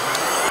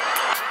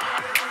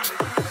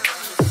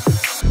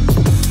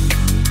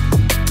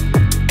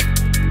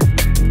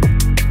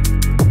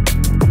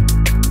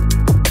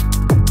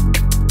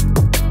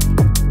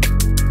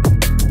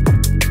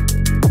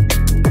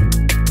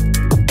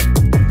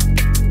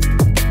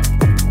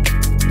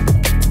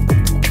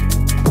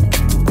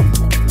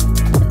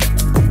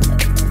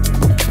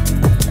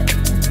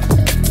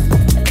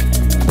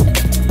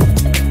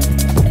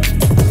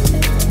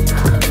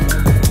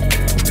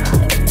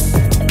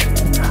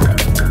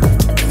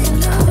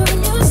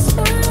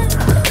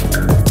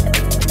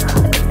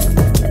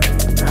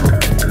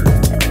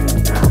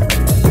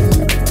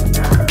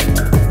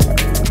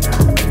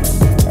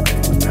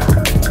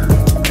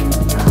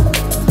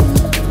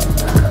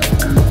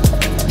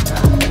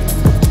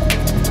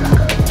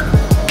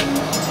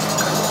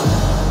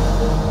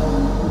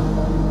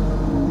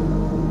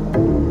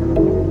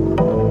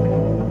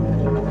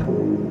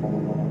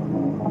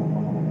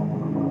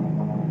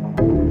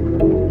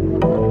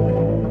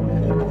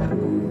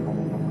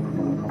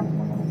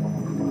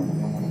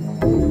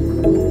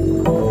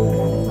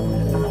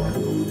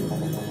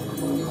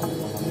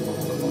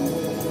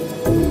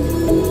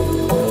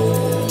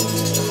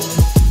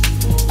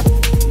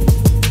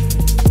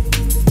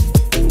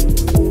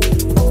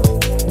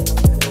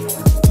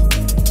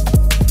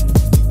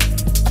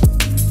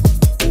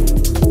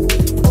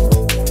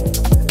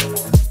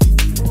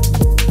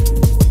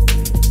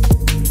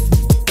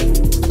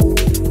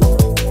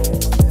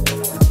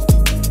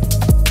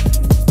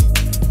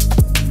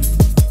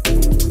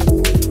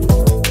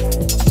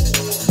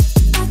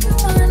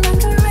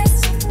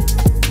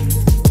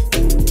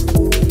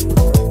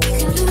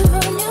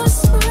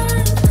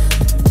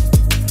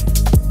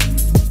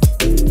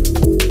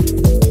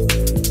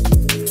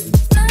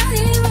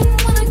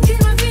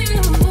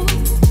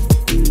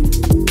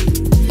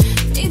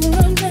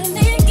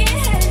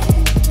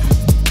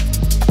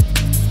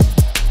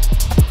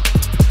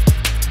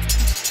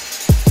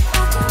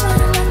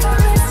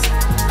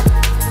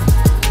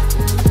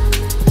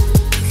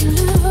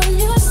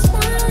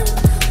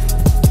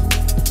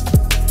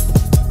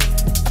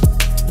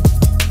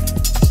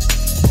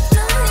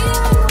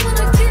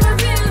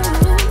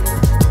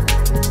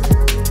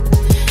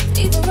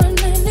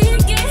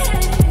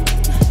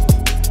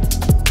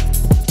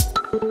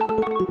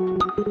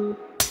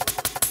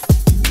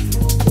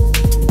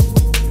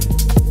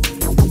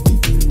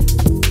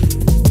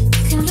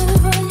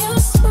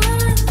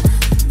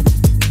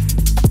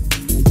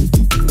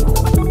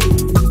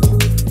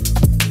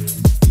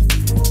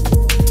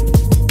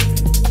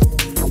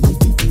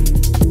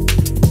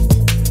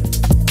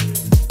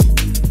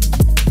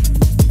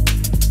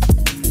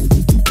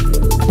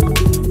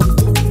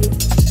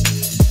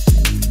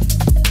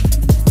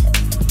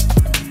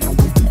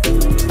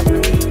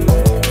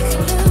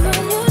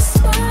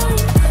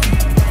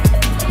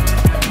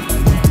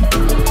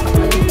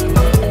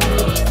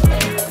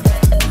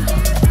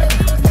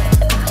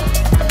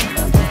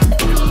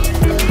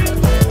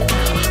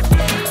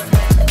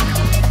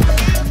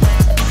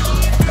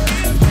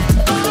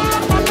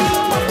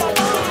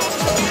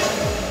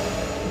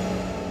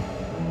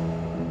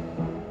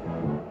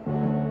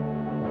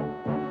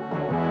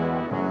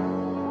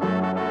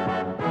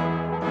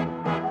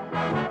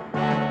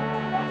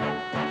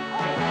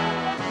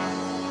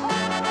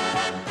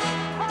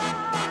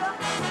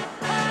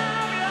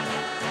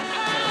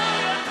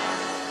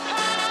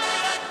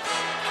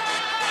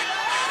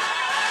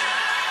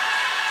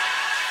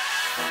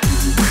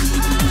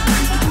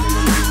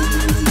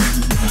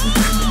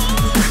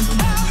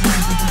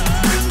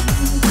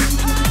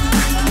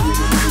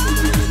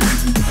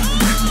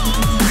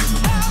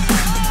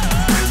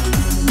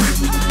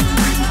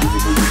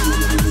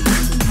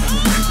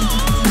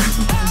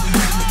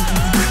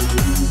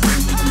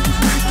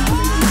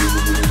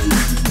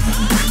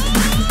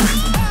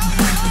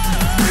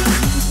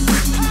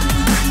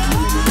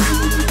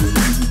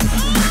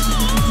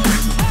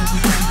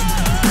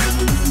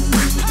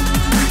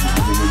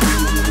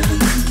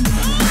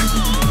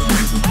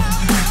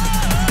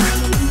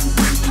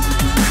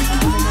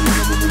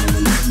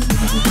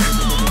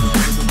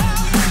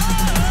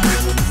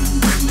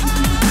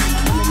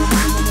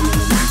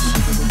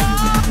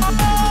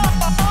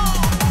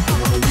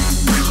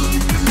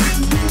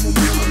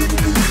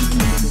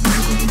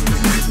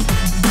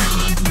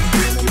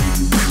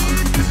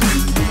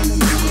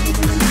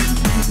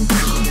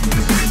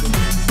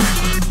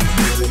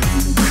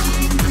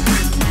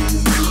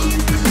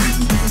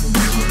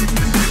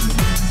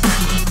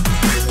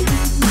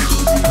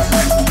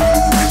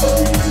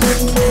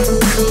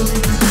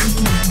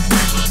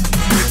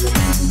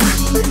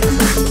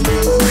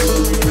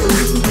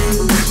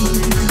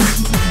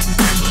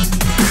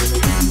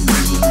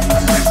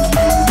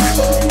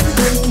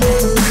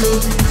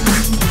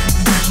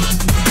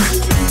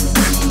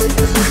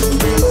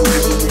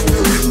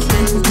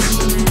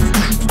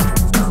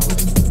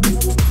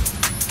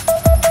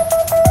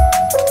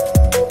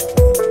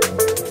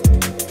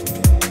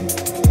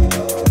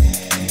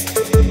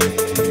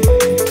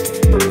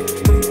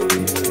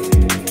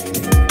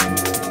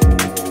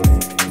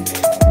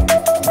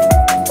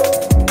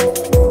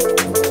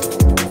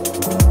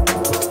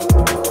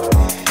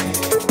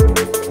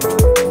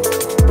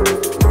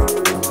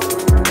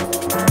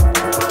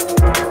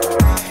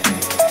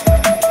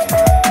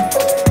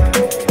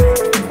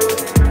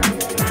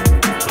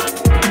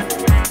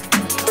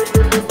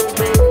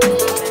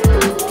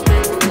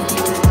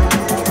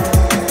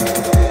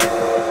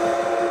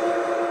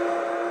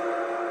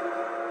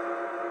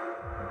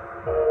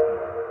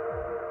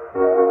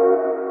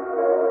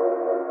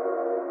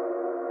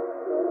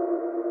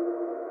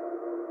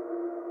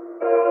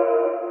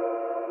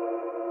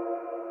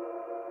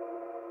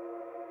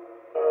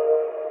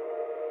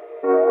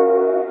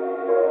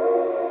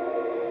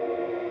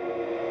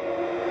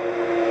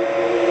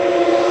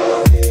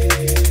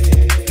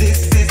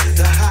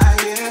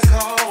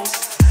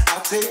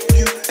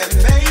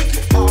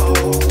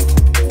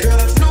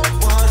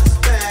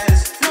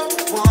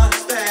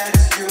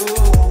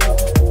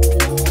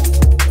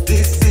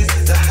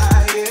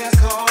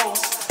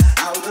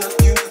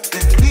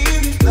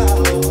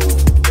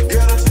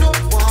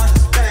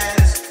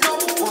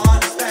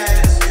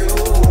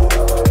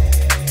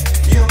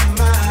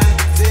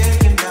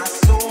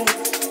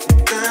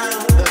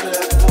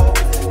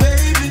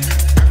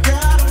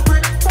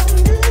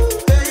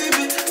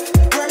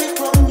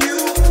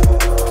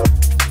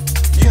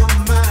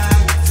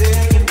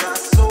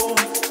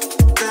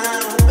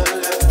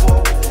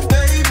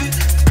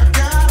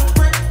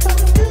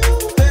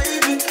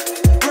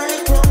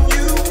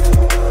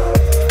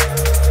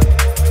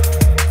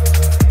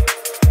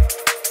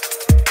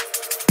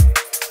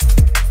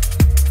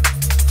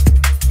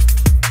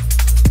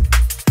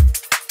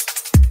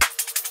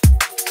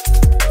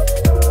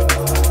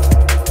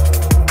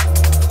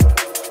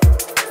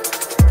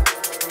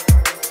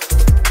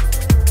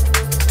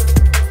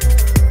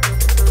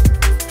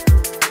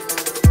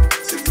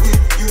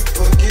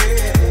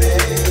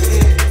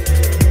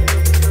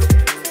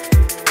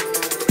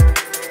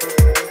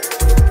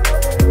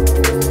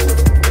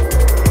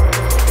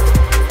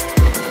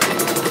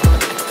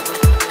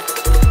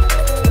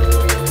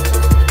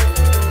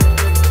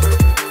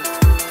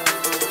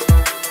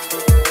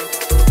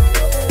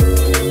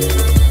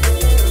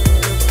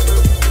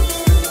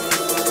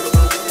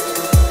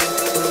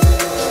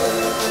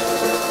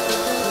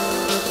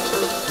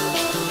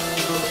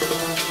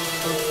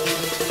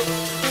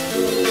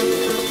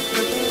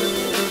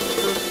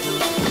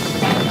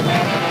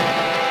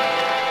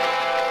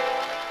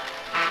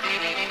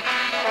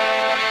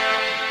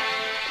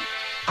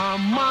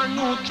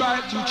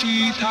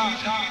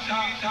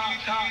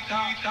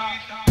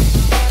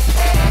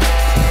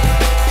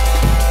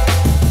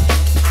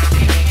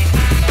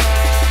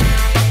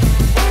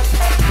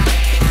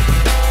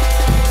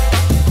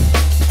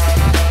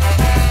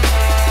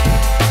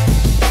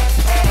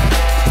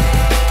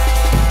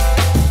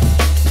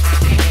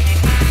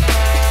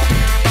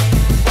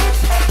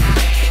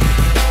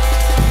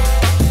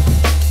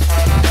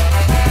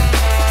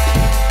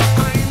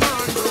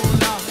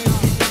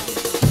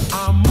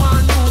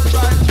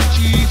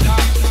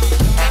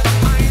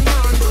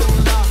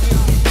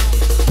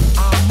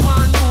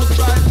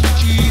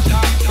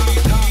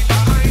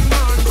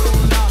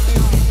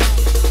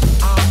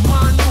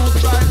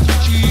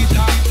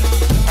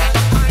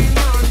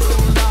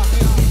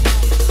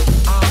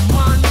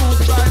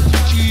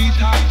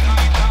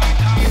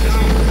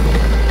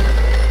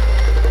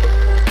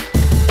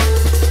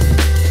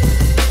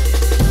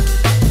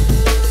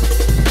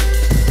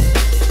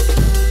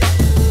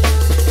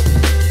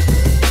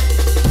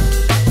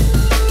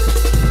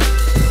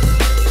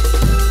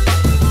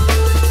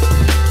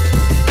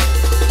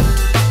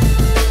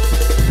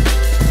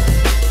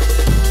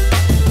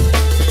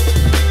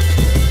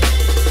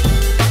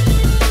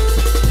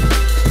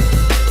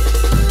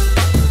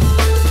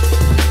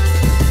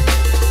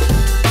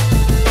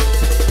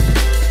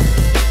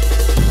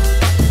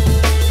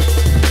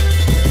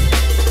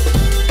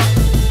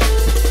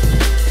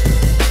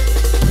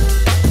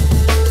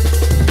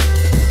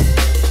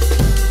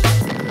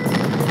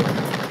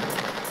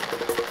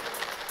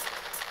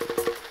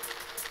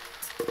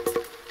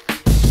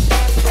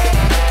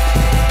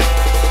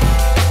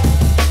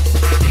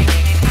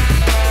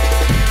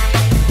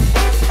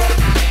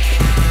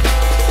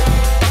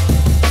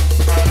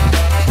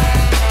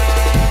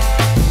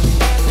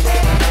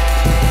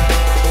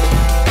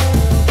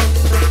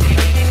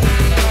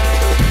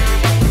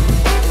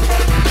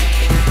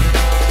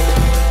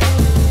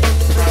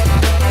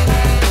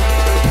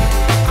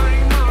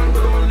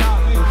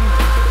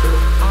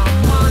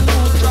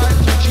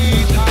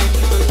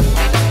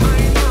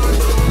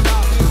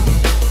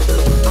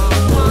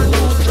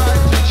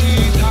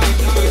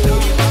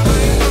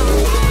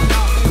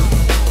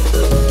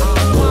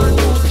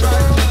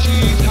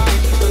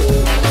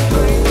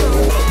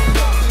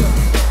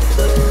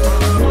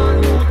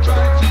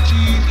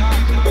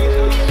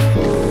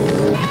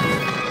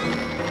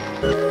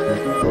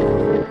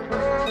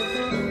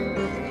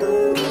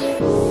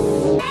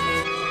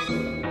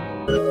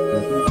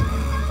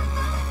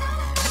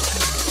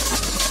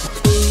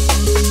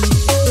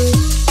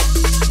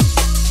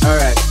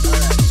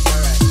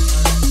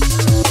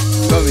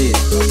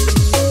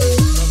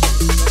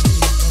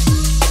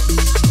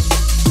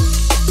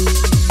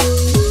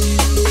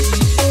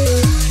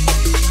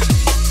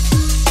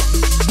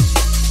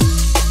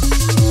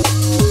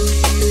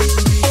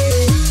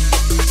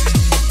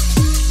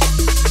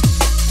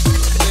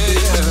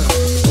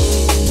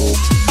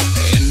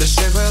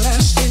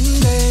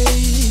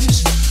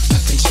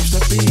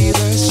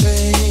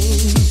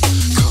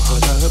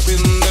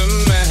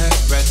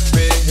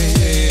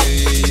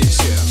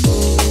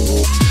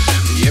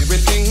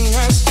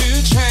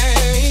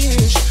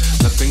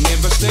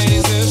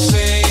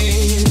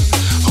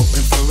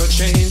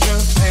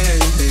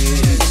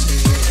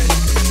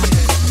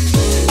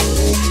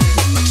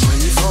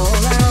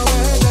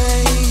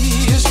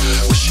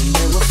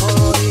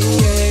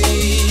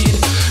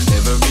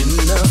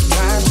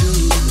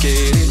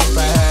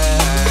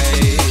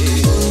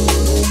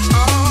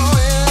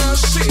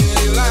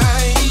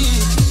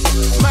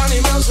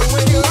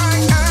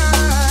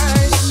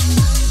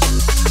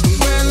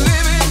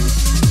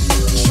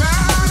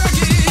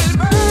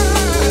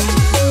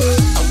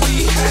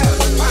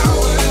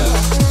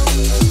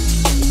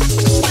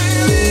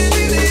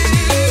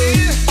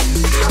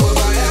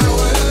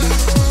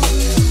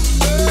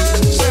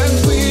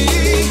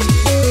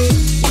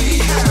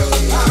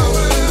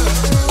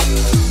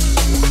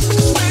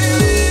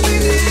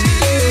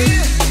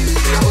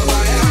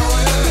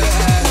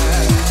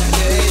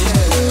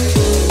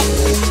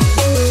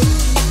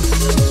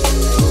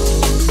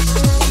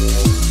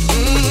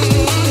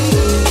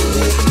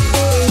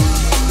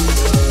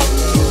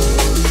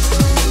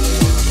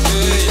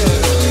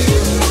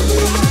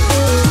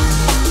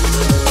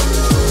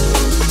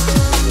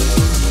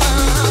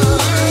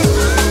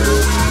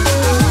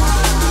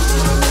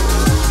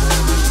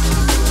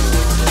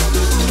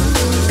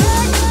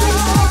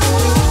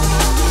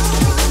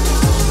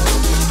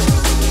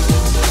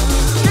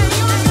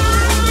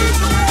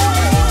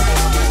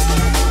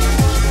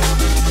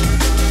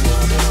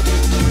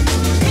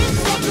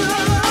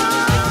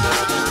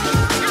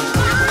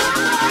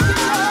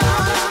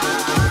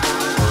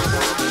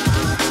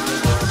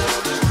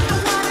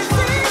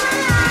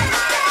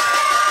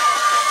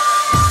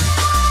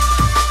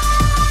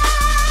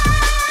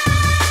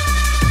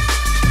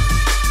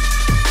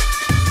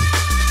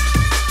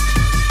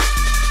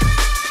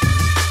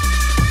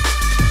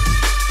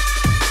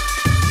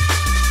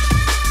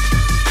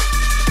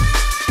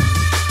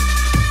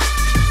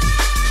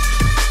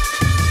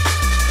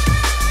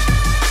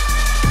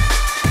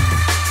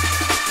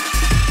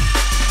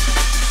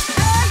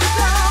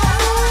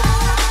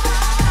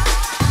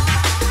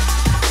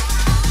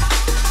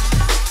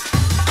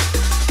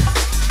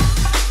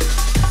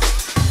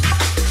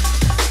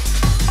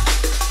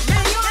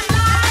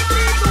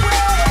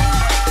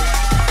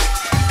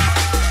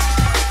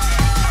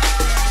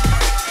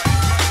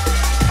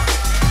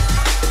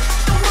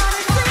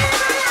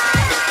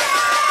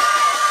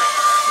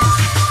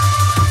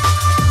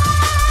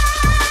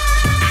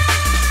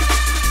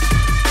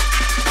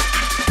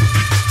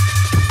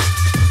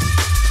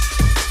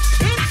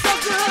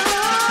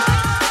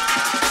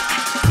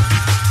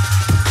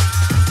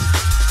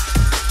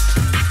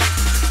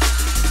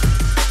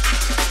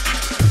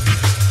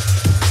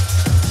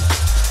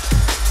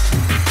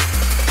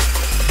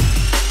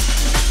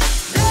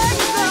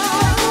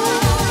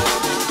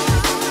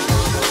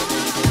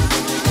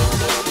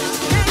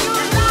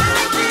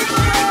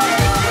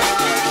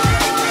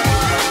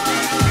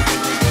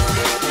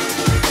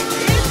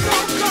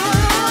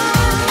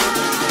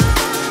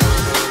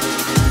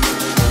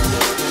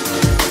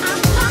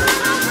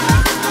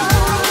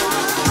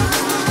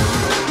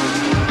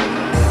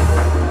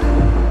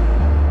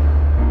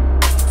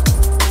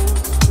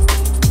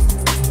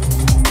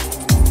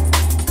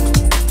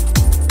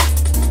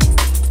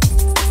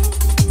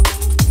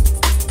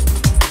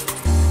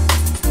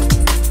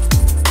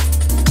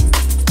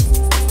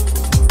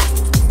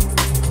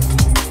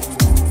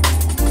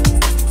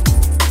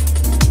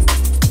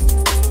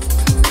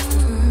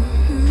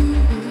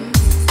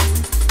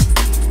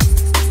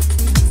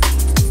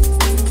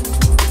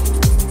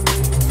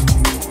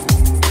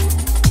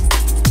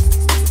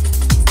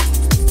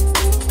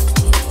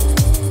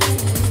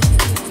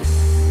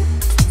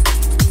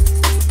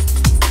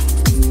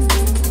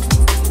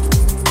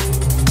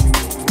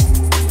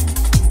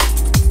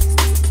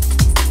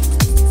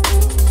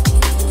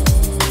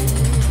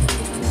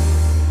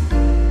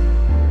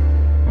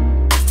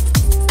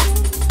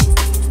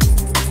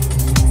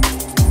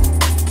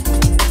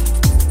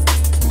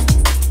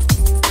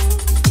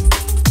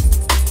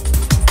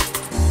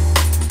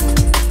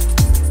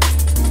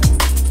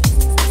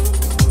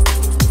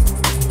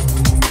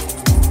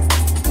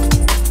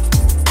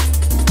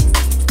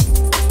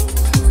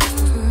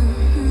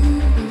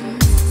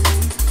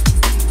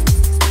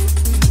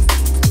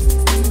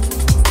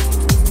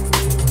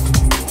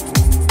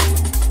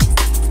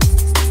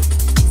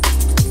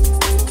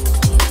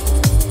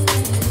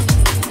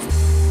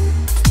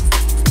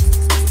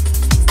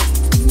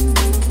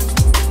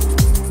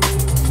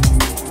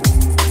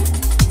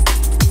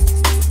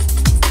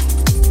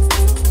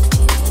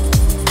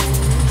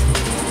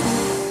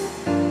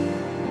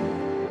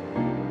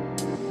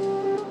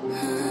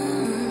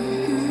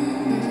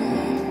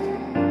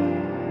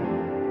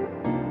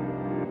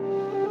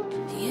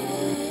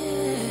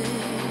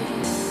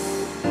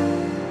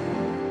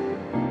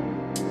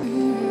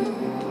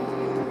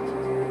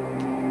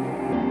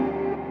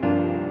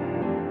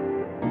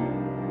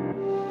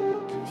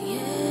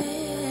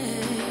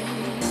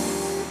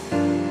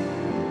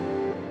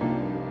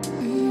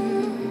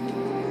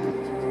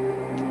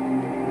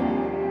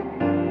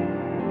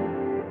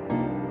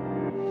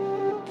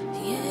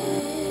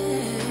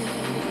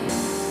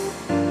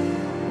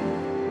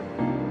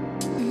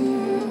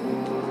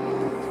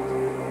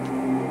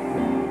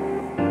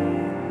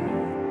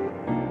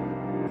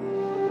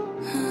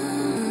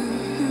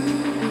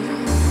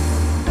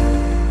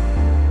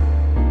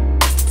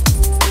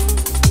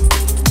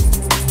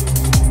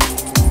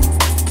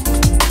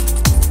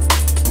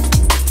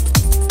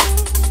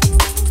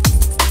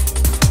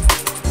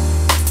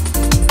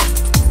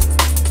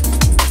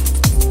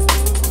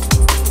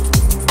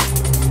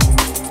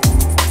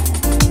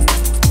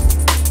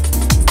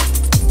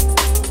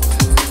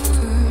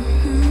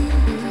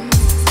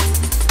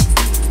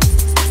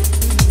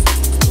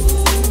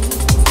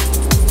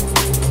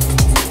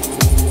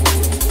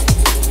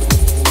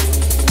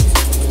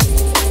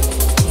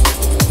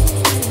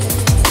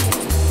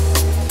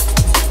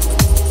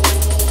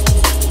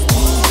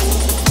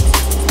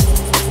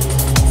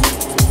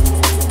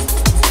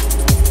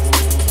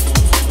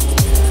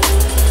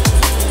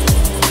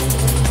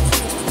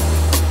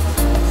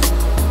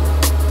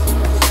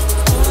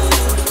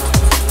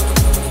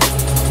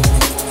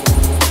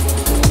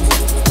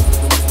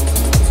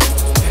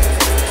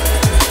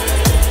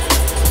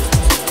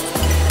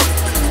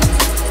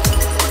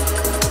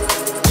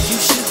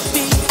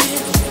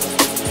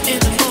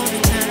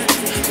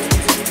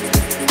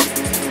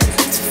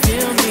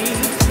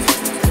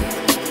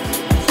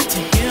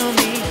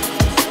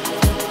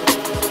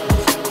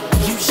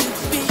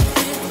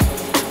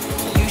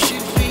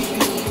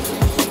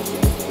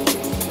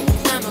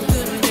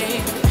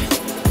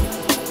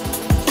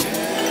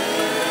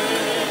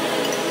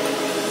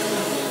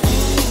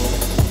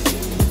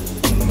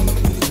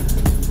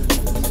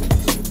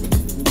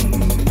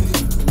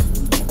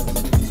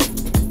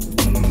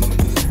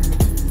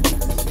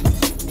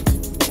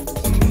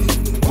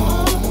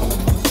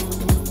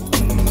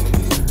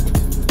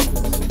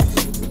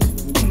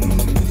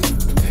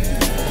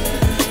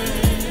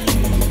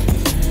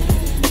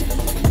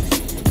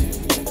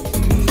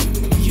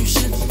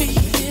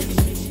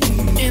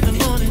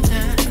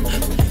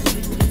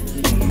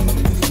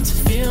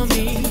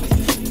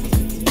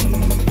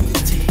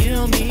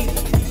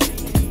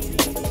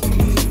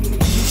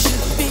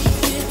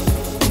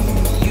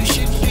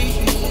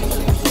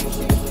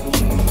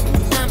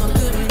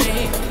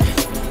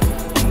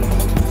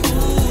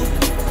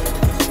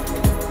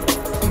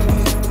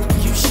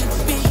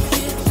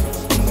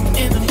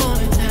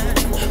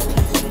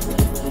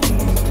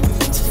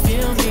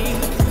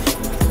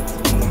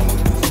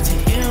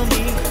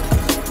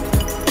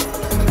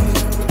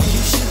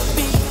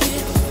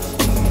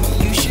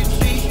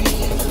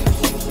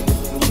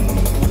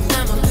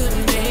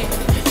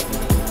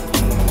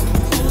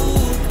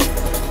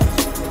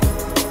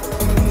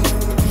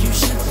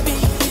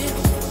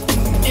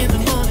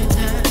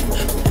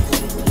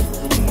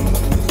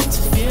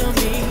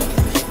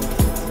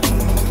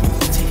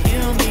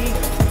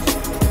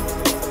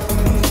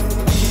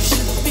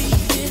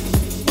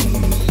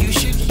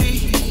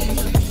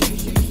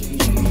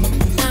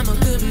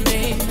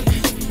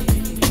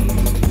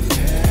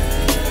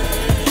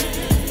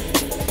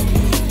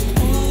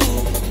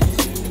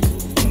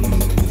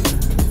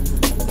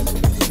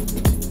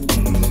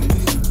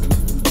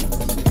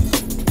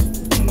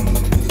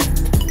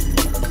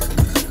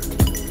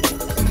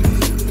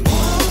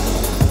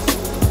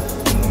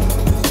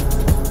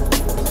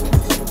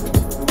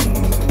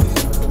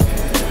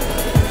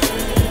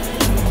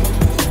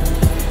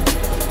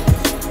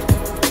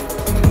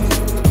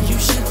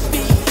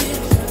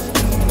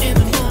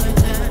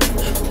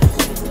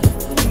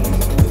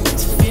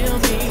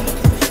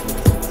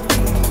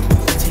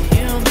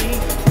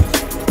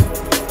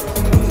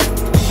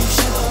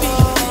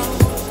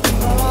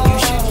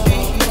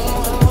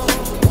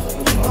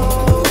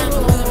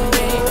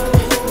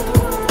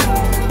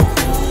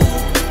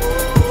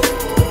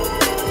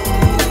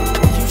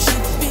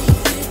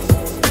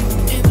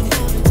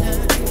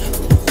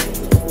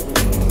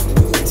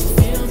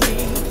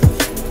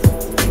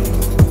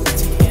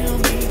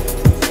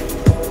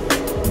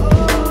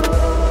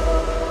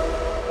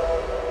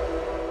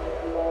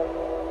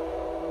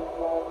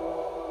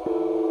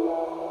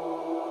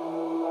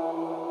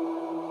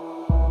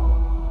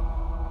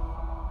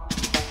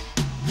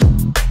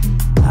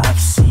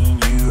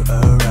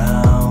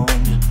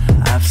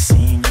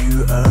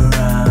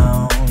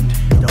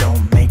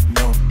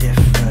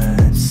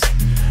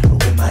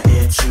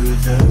 to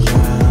the